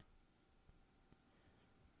persuading you?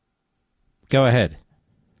 Go ahead.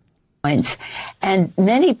 And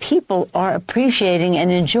many people are appreciating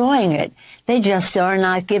and enjoying it. They just are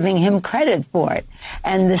not giving him credit for it.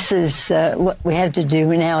 And this is what we have to do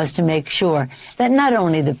now, is to make sure that not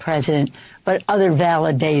only the president, but other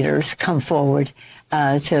validators come forward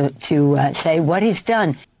to say what he's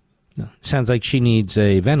done. Sounds like she needs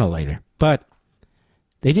a ventilator. But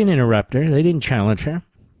they didn't interrupt her. They didn't challenge her.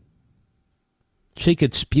 She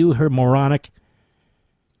could spew her moronic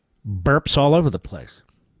burps all over the place.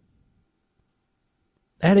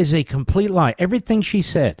 That is a complete lie. Everything she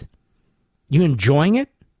said. You enjoying it?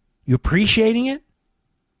 You appreciating it?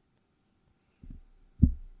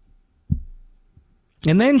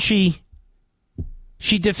 And then she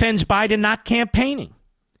defends Biden not campaigning.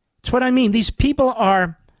 That's what I mean. These people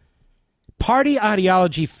are party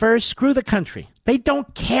ideology first. Screw the country. They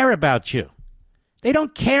don't care about you. They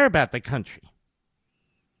don't care about the country.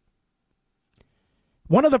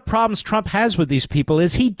 One of the problems Trump has with these people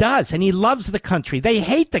is he does, and he loves the country. They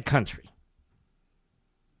hate the country.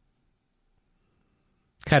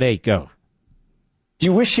 Cut 8, go. Do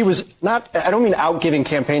you wish he was not, I don't mean out giving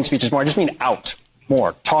campaign speeches more, I just mean out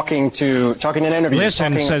more, talking in interviews.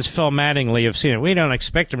 Listen, says Phil Mattingly of CNN, we don't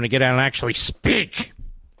expect him to get out and actually speak.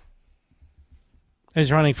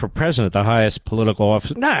 He's running for president, the highest political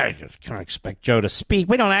office. No, I can't expect Joe to speak.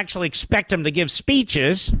 We don't actually expect him to give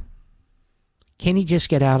speeches. Can he just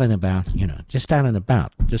get out and about? Just out and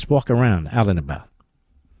about. Just walk around out and about.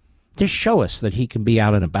 Just show us that he can be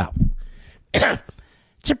out and about.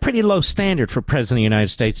 It's a pretty low standard for President of the United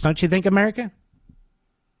States, don't you think, America?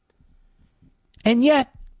 And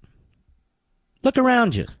yet, look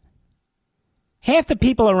around you. Half the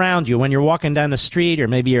people around you when you're walking down the street or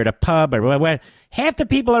maybe you're at a pub or where, half the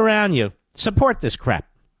people around you support this crap.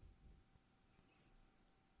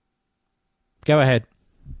 Go ahead.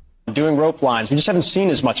 Doing rope lines. We just haven't seen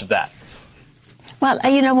as much of that. Well,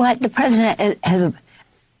 you know what? The president has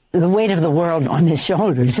the weight of the world on his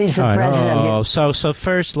shoulders. He's the president. So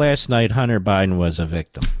first, last night, Hunter Biden was a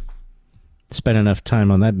victim. Spent enough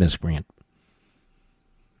time on that miscreant.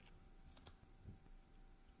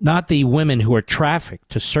 Not the women who are trafficked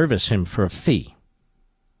to service him for a fee.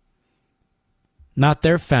 Not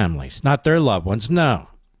their families, not their loved ones. No.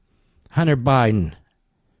 Hunter Biden,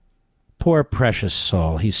 poor precious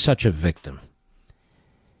soul, he's such a victim.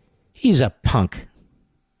 He's a punk.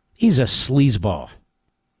 He's a sleazeball.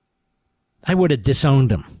 I would have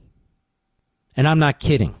disowned him. And I'm not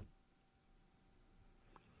kidding.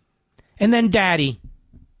 And then Daddy.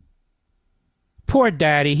 Poor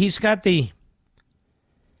Daddy. He's got the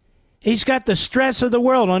stress of the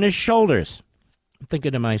world on his shoulders. I'm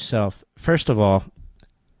thinking to myself, first of all,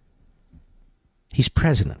 he's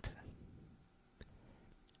president.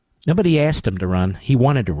 Nobody asked him to run. He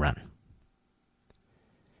wanted to run.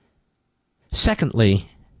 Secondly,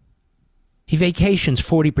 he vacations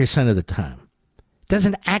 40% of the time.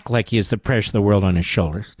 Doesn't act like he has the pressure of the world on his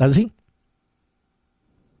shoulders, does he?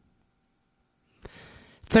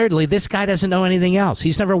 Thirdly, this guy doesn't know anything else.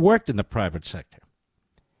 He's never worked in the private sector.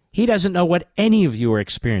 He doesn't know what any of you are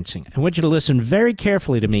experiencing. I want you to listen very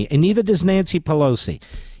carefully to me, and neither does Nancy Pelosi.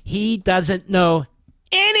 He doesn't know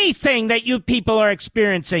anything that you people are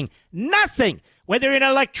experiencing. Nothing. Whether you're an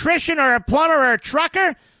electrician or a plumber or a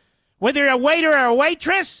trucker, whether you're a waiter or a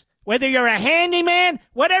waitress, whether you're a handyman,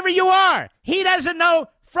 whatever you are, he doesn't know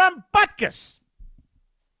from butkus.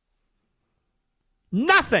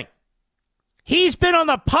 Nothing. He's been on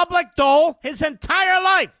the public dole his entire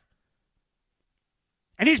life.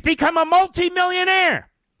 And he's become a multimillionaire.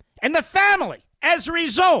 And the family, as a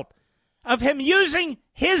result of him using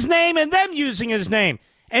his name and them using his name,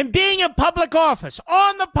 and being in public office,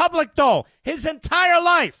 on the public dole, his entire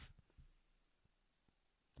life,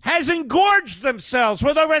 has engorged themselves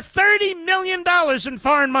with over $30 million in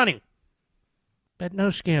foreign money. But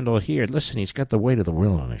no scandal here. Listen, he's got the weight of the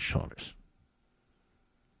world on his shoulders.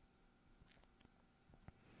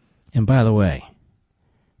 And by the way,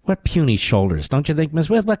 what puny shoulders, don't you think, Miss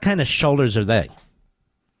Smith? What kind of shoulders are they?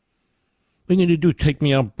 What are you going to do, take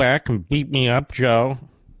me out back and beat me up, Joe?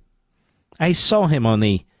 I saw him on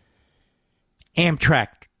the Amtrak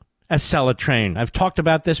Acela train. I've talked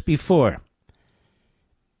about this before.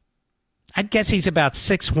 I'd guess he's about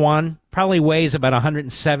 6'1", probably weighs about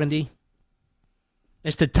 170.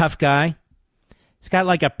 Just a tough guy. He's got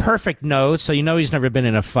like a perfect nose, so you know he's never been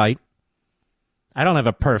in a fight. I don't have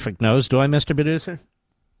a perfect nose, do I, Mr. Producer?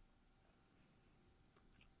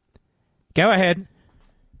 Go ahead.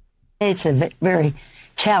 It's a very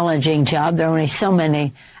challenging job. There are only so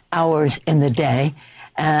many hours in the day,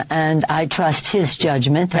 and I trust his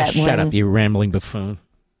judgment. That Shut up, you rambling buffoon.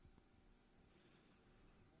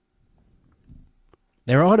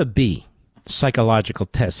 There ought to be psychological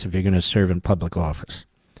tests if you're going to serve in public office.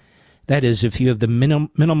 That is, if you have the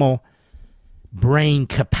minimal brain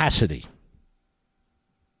capacity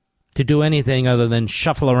to do anything other than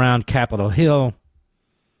shuffle around Capitol Hill,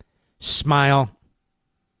 smile,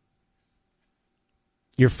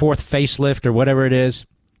 your fourth facelift or whatever it is,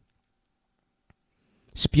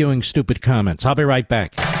 spewing stupid comments. I'll be right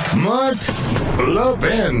back. Mark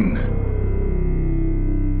Levin.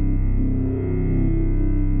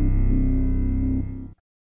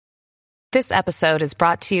 This episode is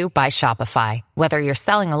brought to you by Shopify. Whether you're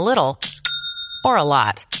selling a little or a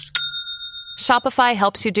lot, Shopify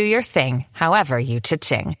helps you do your thing, however you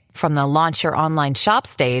cha-ching. From the launch your online shop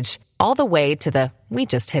stage, all the way to the we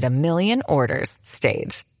just hit 1 million orders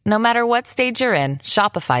stage. No matter what stage you're in,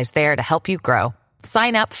 Shopify's there to help you grow.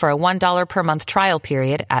 Sign up for a $1 per month trial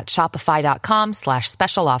period at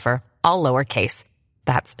shopify.com/special offer, all lowercase.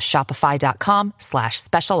 That's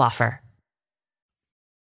shopify.com/special offer.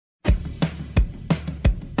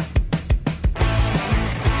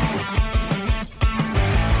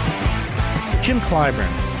 Jim Clyburn.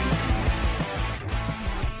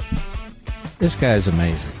 This guy is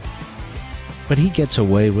amazing. But he gets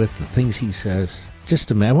away with the things he says.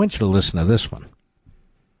 Just a minute. I want you to listen to this one.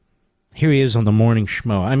 Here he is on the morning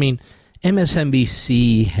schmo. I mean,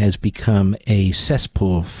 MSNBC has become a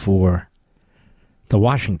cesspool for the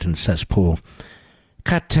Washington cesspool.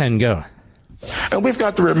 Cut 10, go. And we've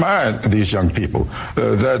got to remind these young people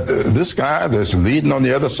that this guy that's leading on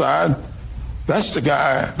the other side, that's the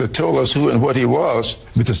guy that told us who and what he was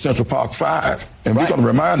with the Central Park Five. And we're going to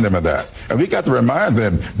remind them of that. And we got to remind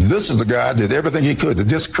them this is the guy that did everything he could to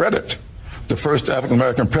discredit the first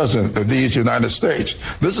African-American president of these United States.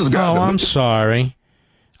 This is the guy I'm sorry.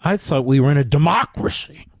 I thought we were in a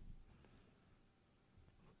democracy.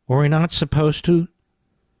 Were we not supposed to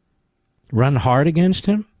run hard against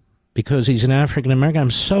him because he's an African American?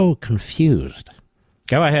 I'm so confused.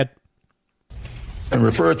 Go ahead. And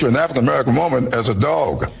refer to an African American woman as a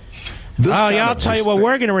dog. I'll tell you what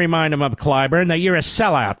we're going to remind him of, Clyburn, that you're a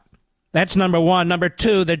sellout. That's number one. Number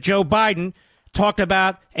two, that Joe Biden talked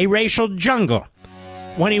about a racial jungle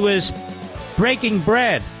when he was breaking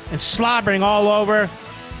bread and slobbering all over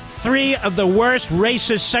three of the worst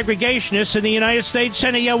racist segregationists in the United States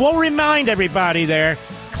Senate. Yeah, we'll remind everybody there,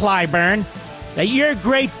 Clyburn, that your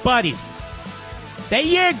great buddy, that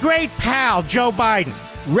your great pal, Joe Biden,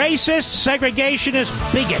 racist, segregationist,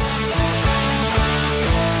 bigot.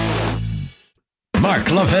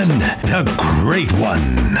 Mark Levin, the Great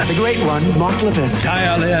One. The Great One, Mark Levin.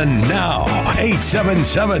 Dial in now,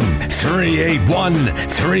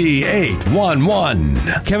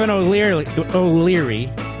 877-381-3811. Kevin O'Leary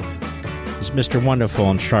is Mr. Wonderful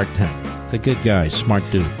on Shark Tank. He's a good guy, smart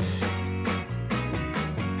dude.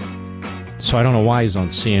 So I don't know why he's on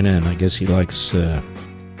CNN. I guess he likes to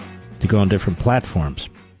go on different platforms.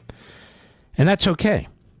 And that's okay.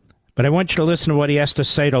 But I want you to listen to what he has to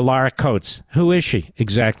say to Laura Coates. Who is she?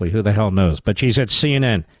 Exactly. Who the hell knows? But she's at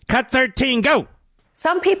CNN. Cut 13, go!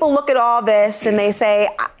 Some people look at all this and they say,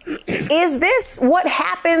 is this what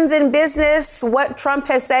happens in business, what Trump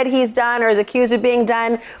has said he's done or is accused of being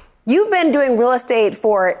done? You've been doing real estate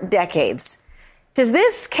for decades. Does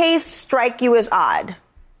this case strike you as odd?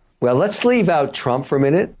 Well, let's leave out Trump for a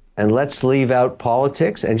minute and let's leave out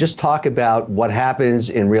politics and just talk about what happens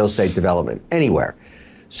in real estate development anywhere.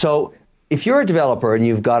 So if you're a developer and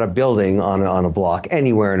you've got a building on a block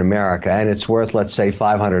anywhere in America and it's worth, let's say,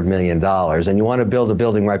 $500 million and you want to build a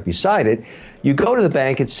building right beside it, you go to the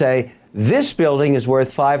bank and say, this building is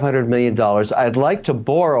worth $500 million. I'd like to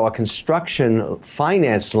borrow a construction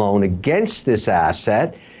finance loan against this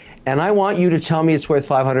asset, and I want you to tell me it's worth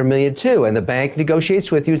 $500 million too. And the bank negotiates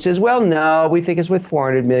with you and says, well, no, we think it's worth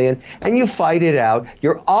 $400 million. And you fight it out.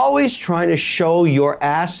 You're always trying to show your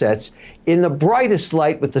assets in the brightest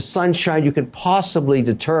light with the sunshine you can possibly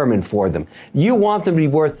determine for them. You want them to be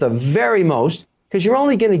worth the very most because you're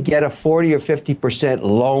only going to get a 40 or 50%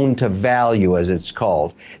 loan to value, as it's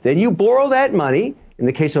called. Then you borrow that money. In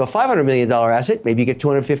the case of a $500 million asset, maybe you get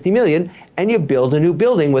 $250 million, and you build a new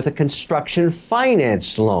building with a construction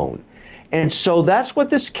finance loan. And so that's what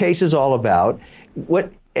this case is all about.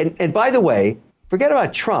 And by the way, forget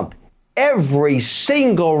about Trump. Every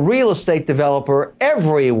single real estate developer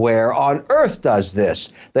everywhere on earth does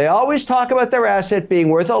this. They always talk about their asset being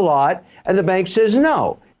worth a lot, and the bank says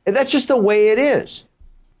no. And that's just the way it is.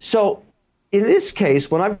 So in this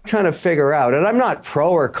case, when I'm trying to figure out, and I'm not pro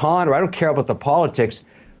or con, or I don't care about the politics,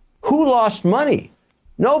 who lost money?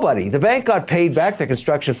 Nobody. The bank got paid back the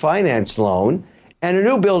construction finance loan, and a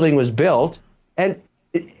new building was built. And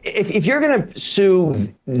if you're going to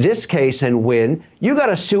sue this case and win, you got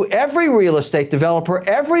to sue every real estate developer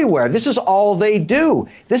everywhere. This is all they do.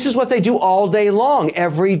 This is what they do all day long,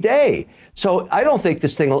 every day. So I don't think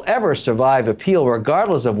this thing will ever survive appeal,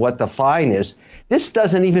 regardless of what the fine is. This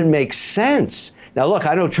doesn't even make sense. Now, look,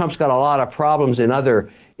 I know Trump's got a lot of problems in other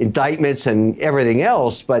indictments and everything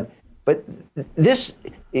else, but this,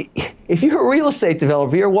 if you're a real estate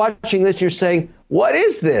developer, you're watching this, you're saying, what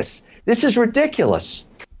is this? This is ridiculous.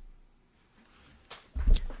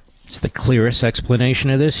 It's the clearest explanation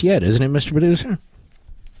of this yet, isn't it, Mr. Producer?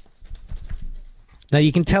 Now,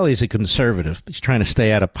 you can tell he's a conservative. He's trying to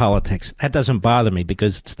stay out of politics. That doesn't bother me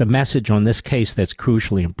because it's the message on this case that's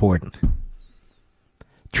crucially important.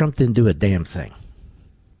 Trump didn't do a damn thing.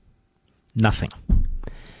 Nothing.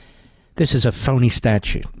 This is a phony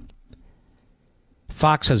statute.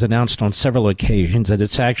 Fox has announced on several occasions that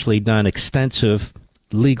it's actually done extensive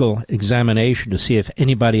legal examination to see if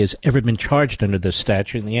anybody has ever been charged under this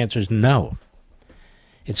statute, and the answer is no.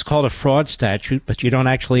 It's called a fraud statute, but you don't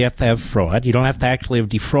actually have to have fraud. You don't have to actually have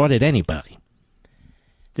defrauded anybody.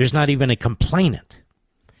 There's not even a complainant.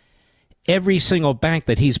 Every single bank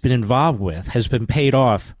that he's been involved with has been paid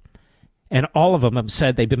off, and all of them have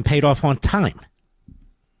said they've been paid off on time.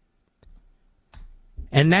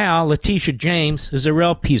 And now Letitia James is a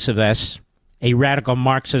real piece of S, a radical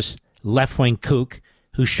Marxist left-wing kook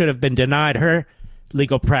who should have been denied her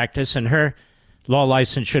legal practice and her law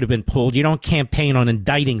license should have been pulled. You don't campaign on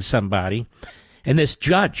indicting somebody. And this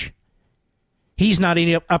judge, he's not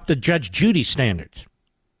even up to Judge Judy standards.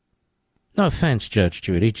 No offense, Judge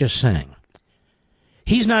Judy, just saying.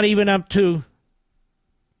 He's not even up to,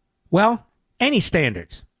 well, any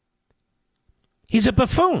standards. He's a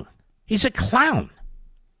buffoon. He's a clown.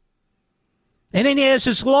 And then he has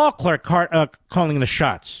his law clerk calling the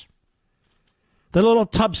shots. The little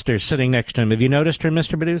tubster sitting next to him. Have you noticed her,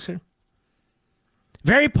 Mr. Producer?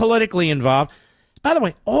 Very politically involved. By the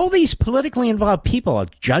way, all these politically involved people are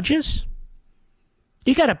judges.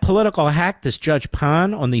 You got a political hack, this Judge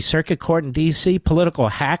Pond on the circuit court in D.C., political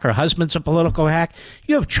hack. Her husband's a political hack.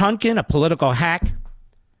 You have Chunkin, a political hack.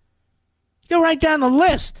 Go right down the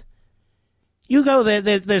list. You go,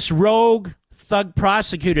 this rogue thug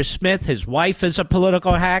prosecutor Smith, his wife is a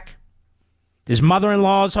political hack. His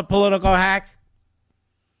mother-in-law is a political hack.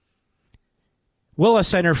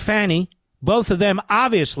 Willis and her Fanny, both of them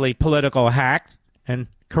obviously political hacked and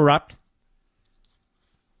corrupt.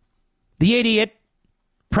 The idiot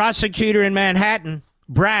prosecutor in Manhattan,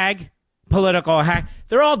 Bragg, political hack.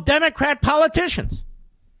 They're all Democrat politicians,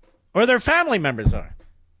 or their family members are.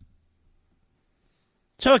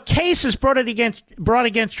 So a case is brought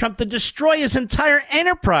against Trump to destroy his entire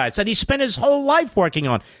enterprise that he spent his whole life working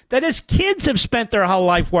on, that his kids have spent their whole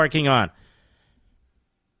life working on.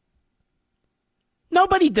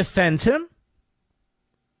 Nobody defends him.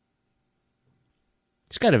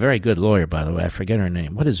 He's got a very good lawyer, by the way. I forget her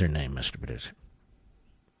name. What is her name, Mr. Producer?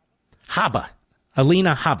 Habba.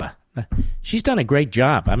 Alina Habba. She's done a great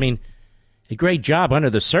job. I mean, a great job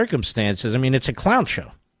under the circumstances. I mean, it's a clown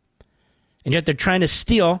show. And yet they're trying to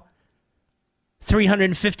steal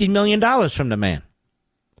 $350 million from the man.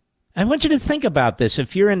 I want you to think about this.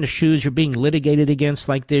 If you're in the shoes, you're being litigated against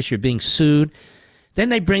like this, you're being sued. Then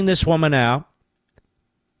they bring this woman out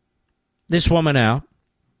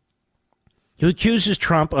who accuses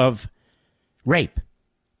Trump of rape.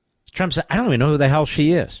 Trump said, I don't even know who the hell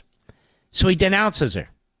she is. So he denounces her.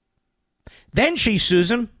 Then she sues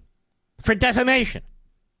him for defamation.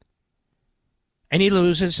 And he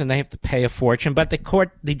loses, and they have to pay a fortune. But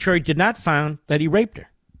the jury did not find that he raped her.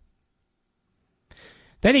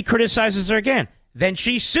 Then he criticizes her again. Then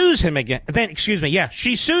she sues him again.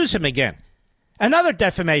 She sues him again. Another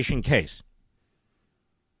defamation case.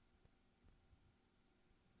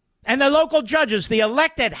 And the local judges, the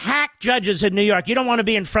elected hack judges in New York, you don't want to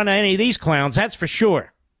be in front of any of these clowns, that's for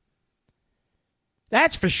sure.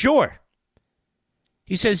 That's for sure.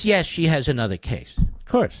 He says, yes, she has another case. Of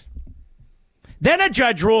course. Then a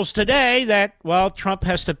judge rules today that, well, Trump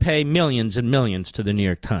has to pay millions and millions to the New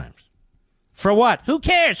York Times. For what? Who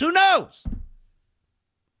cares? Who knows?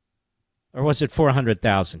 Or was it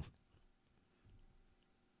 $400,000?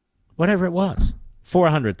 Whatever it was.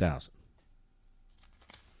 $400,000.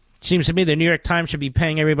 Seems to me the New York Times should be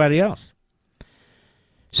paying everybody else.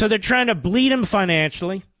 So they're trying to bleed him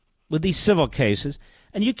financially with these civil cases.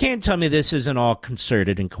 And you can't tell me this isn't all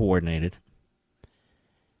concerted and coordinated.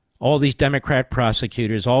 All these Democrat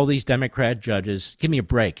prosecutors, all these Democrat judges, give me a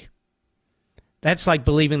break. That's like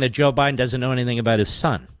believing that Joe Biden doesn't know anything about his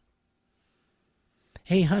son.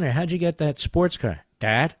 Hey, Hunter, how'd you get that sports car?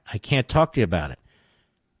 Dad, I can't talk to you about it.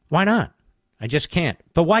 Why not? I just can't.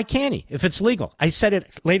 But why can't he if it's legal? I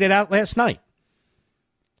laid it out last night.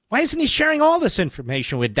 Why isn't he sharing all this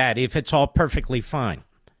information with Daddy if it's all perfectly fine?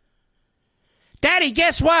 Daddy,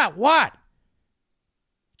 guess what? What?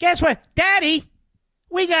 Guess what? Daddy,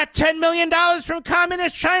 we got $10 million from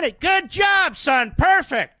Communist China. Good job, son.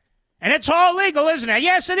 Perfect. And it's all legal, isn't it?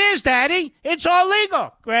 Yes, it is, Daddy. It's all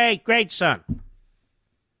legal. Great, great, son.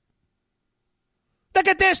 Look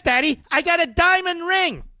at this, Daddy. I got a diamond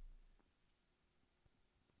ring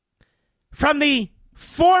from the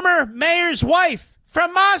former mayor's wife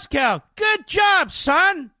from Moscow. Good job,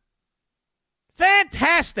 son.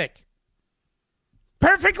 Fantastic.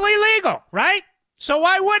 Perfectly legal, right? So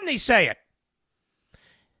why wouldn't he say it?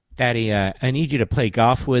 Daddy, I need you to play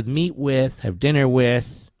golf with, meet with, have dinner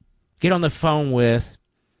with, get on the phone with.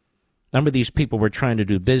 Remember these people we're trying to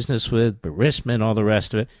do business with, Burisma and all the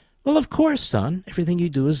rest of it. Well, of course, son. Everything you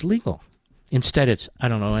do is legal. Instead, it's, I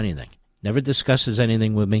don't know anything. Never discusses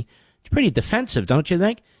anything with me. It's pretty defensive, don't you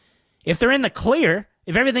think? If they're in the clear,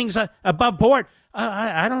 if everything's above board,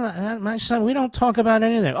 I don't, my son, we don't talk about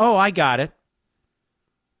anything. Oh, I got it.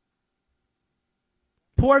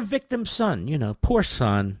 Poor victim son, poor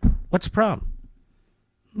son. What's the problem?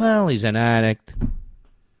 Well, he's an addict.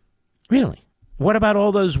 Really? What about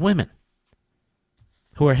all those women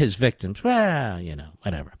who are his victims? Well,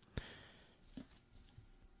 whatever.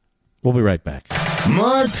 We'll be right back.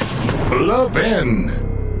 Mark Levin.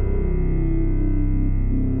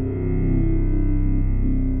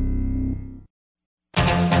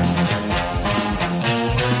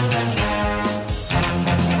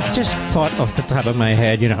 Just thought off the top of my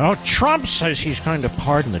head, Trump says he's going to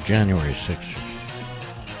pardon the January 6th.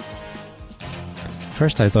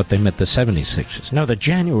 First, I thought they meant the 76ers. No, the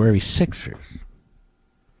January 6ers.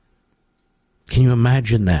 Can you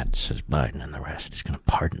imagine that, says Biden and the rest? He's going to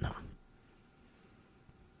pardon them.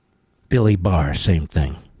 Billy Barr, same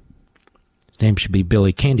thing. Name should be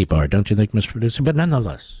Billy Candy Bar, don't you think, Mr. Producer? But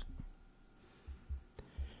nonetheless,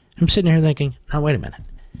 I'm sitting here thinking, now, wait a minute.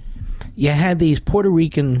 You had these Puerto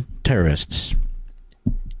Rican terrorists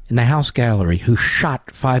in the House gallery who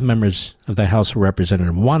shot 5 members of the House of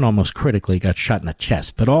Representatives. One almost critically got shot in the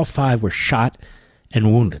chest, but all 5 were shot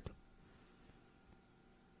and wounded.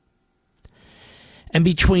 And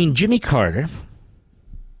between Jimmy Carter,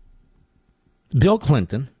 Bill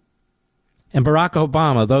Clinton, and Barack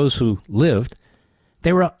Obama, those who lived,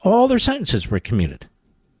 all their sentences were commuted.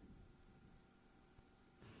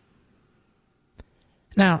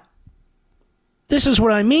 Now, this is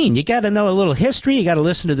what I mean. You got to know a little history. You got to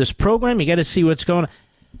listen to this program. You got to see what's going on.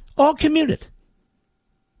 All commuted.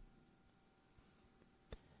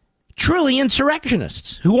 Truly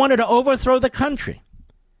insurrectionists who wanted to overthrow the country.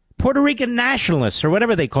 Puerto Rican nationalists, or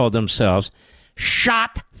whatever they called themselves,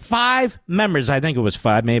 shot 5 members, I think it was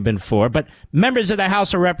 5, may have been 4, but members of the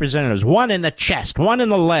House of Representatives, 1 in the chest, 1 in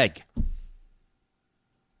the leg.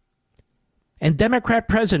 And Democrat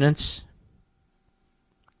presidents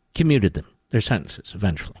commuted them, their sentences,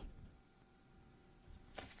 eventually.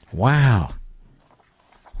 Wow.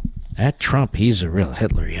 That Trump, he's a real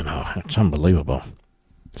Hitler, you know. It's unbelievable.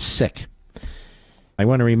 Sick. I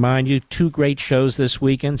want to remind you, 2 great shows this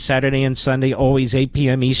weekend, Saturday and Sunday, always 8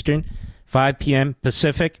 p.m. Eastern, 5 p.m.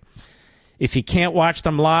 Pacific. If you can't watch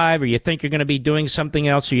them live or you think you're going to be doing something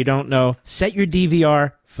else or you don't know, set your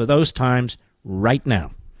DVR for those times right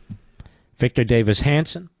now. Victor Davis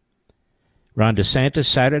Hanson, Ron DeSantis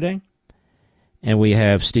Saturday, and we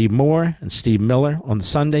have Steve Moore and Steve Miller on the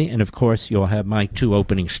Sunday, and of course you'll have my 2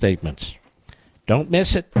 opening statements. Don't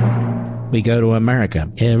miss it. We go to America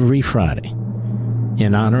every Friday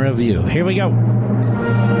in honor of you. Here we go.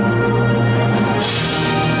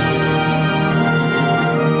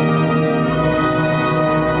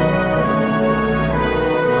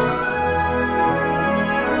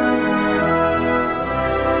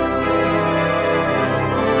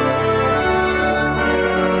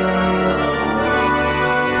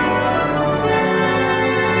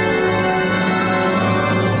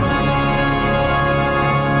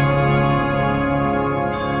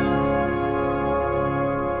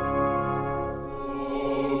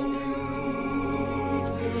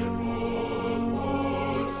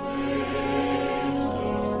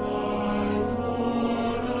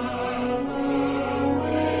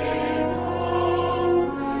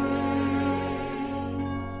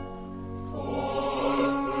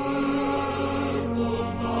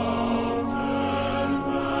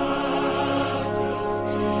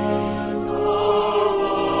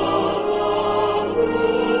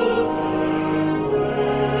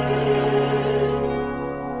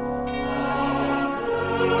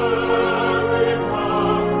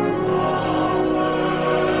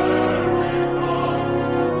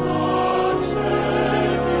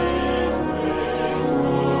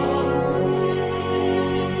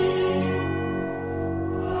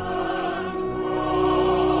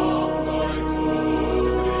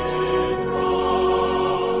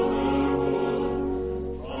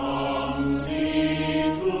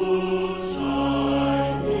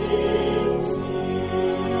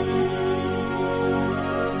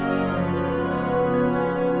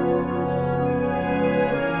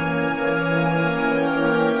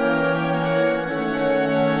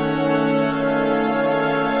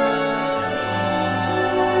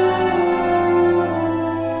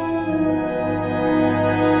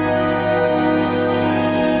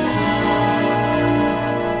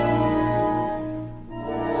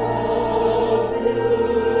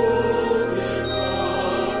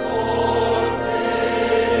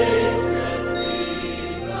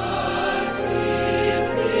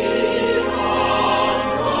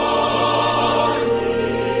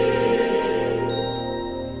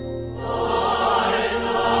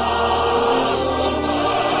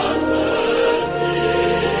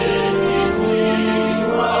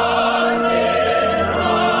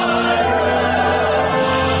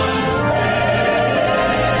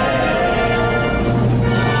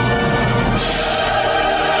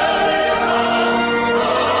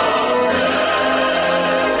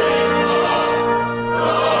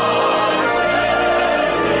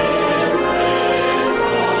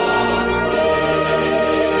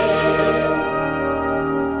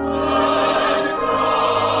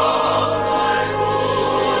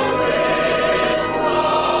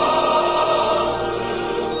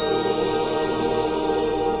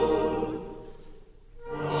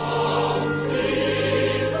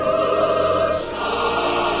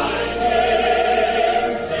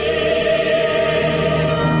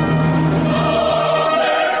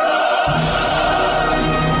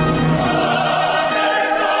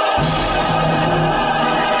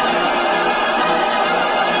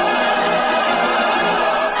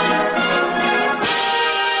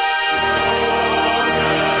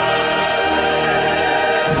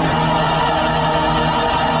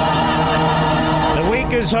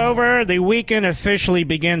 is over. The weekend officially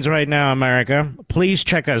begins right now, America. Please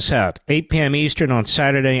check us out. 8 p.m. Eastern on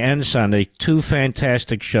Saturday and Sunday. 2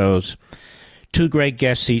 fantastic shows. 2 great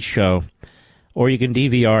guests each show. Or you can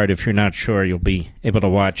DVR it if you're not sure. You'll be able to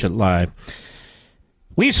watch it live.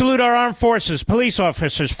 We salute our armed forces, police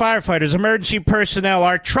officers, firefighters, emergency personnel,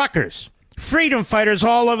 our truckers, freedom fighters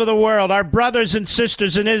all over the world, our brothers and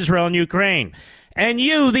sisters in Israel and Ukraine, and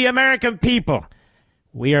you, the American people.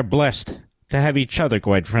 We are blessed to have each other,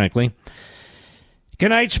 quite frankly. Good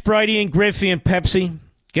night, Spritey and Griffey and Pepsi.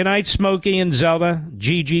 Good night, Smokey and Zelda,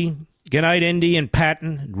 Gigi. Good night, Indy and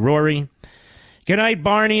Patton and Rory. Good night,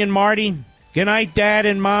 Barney and Marty. Good night, Dad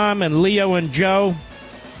and Mom and Leo and Joe.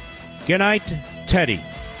 Good night, Teddy.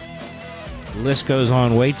 The list goes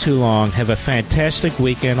on way too long. Have a fantastic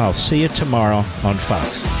weekend. I'll see you tomorrow on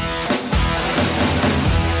Fox.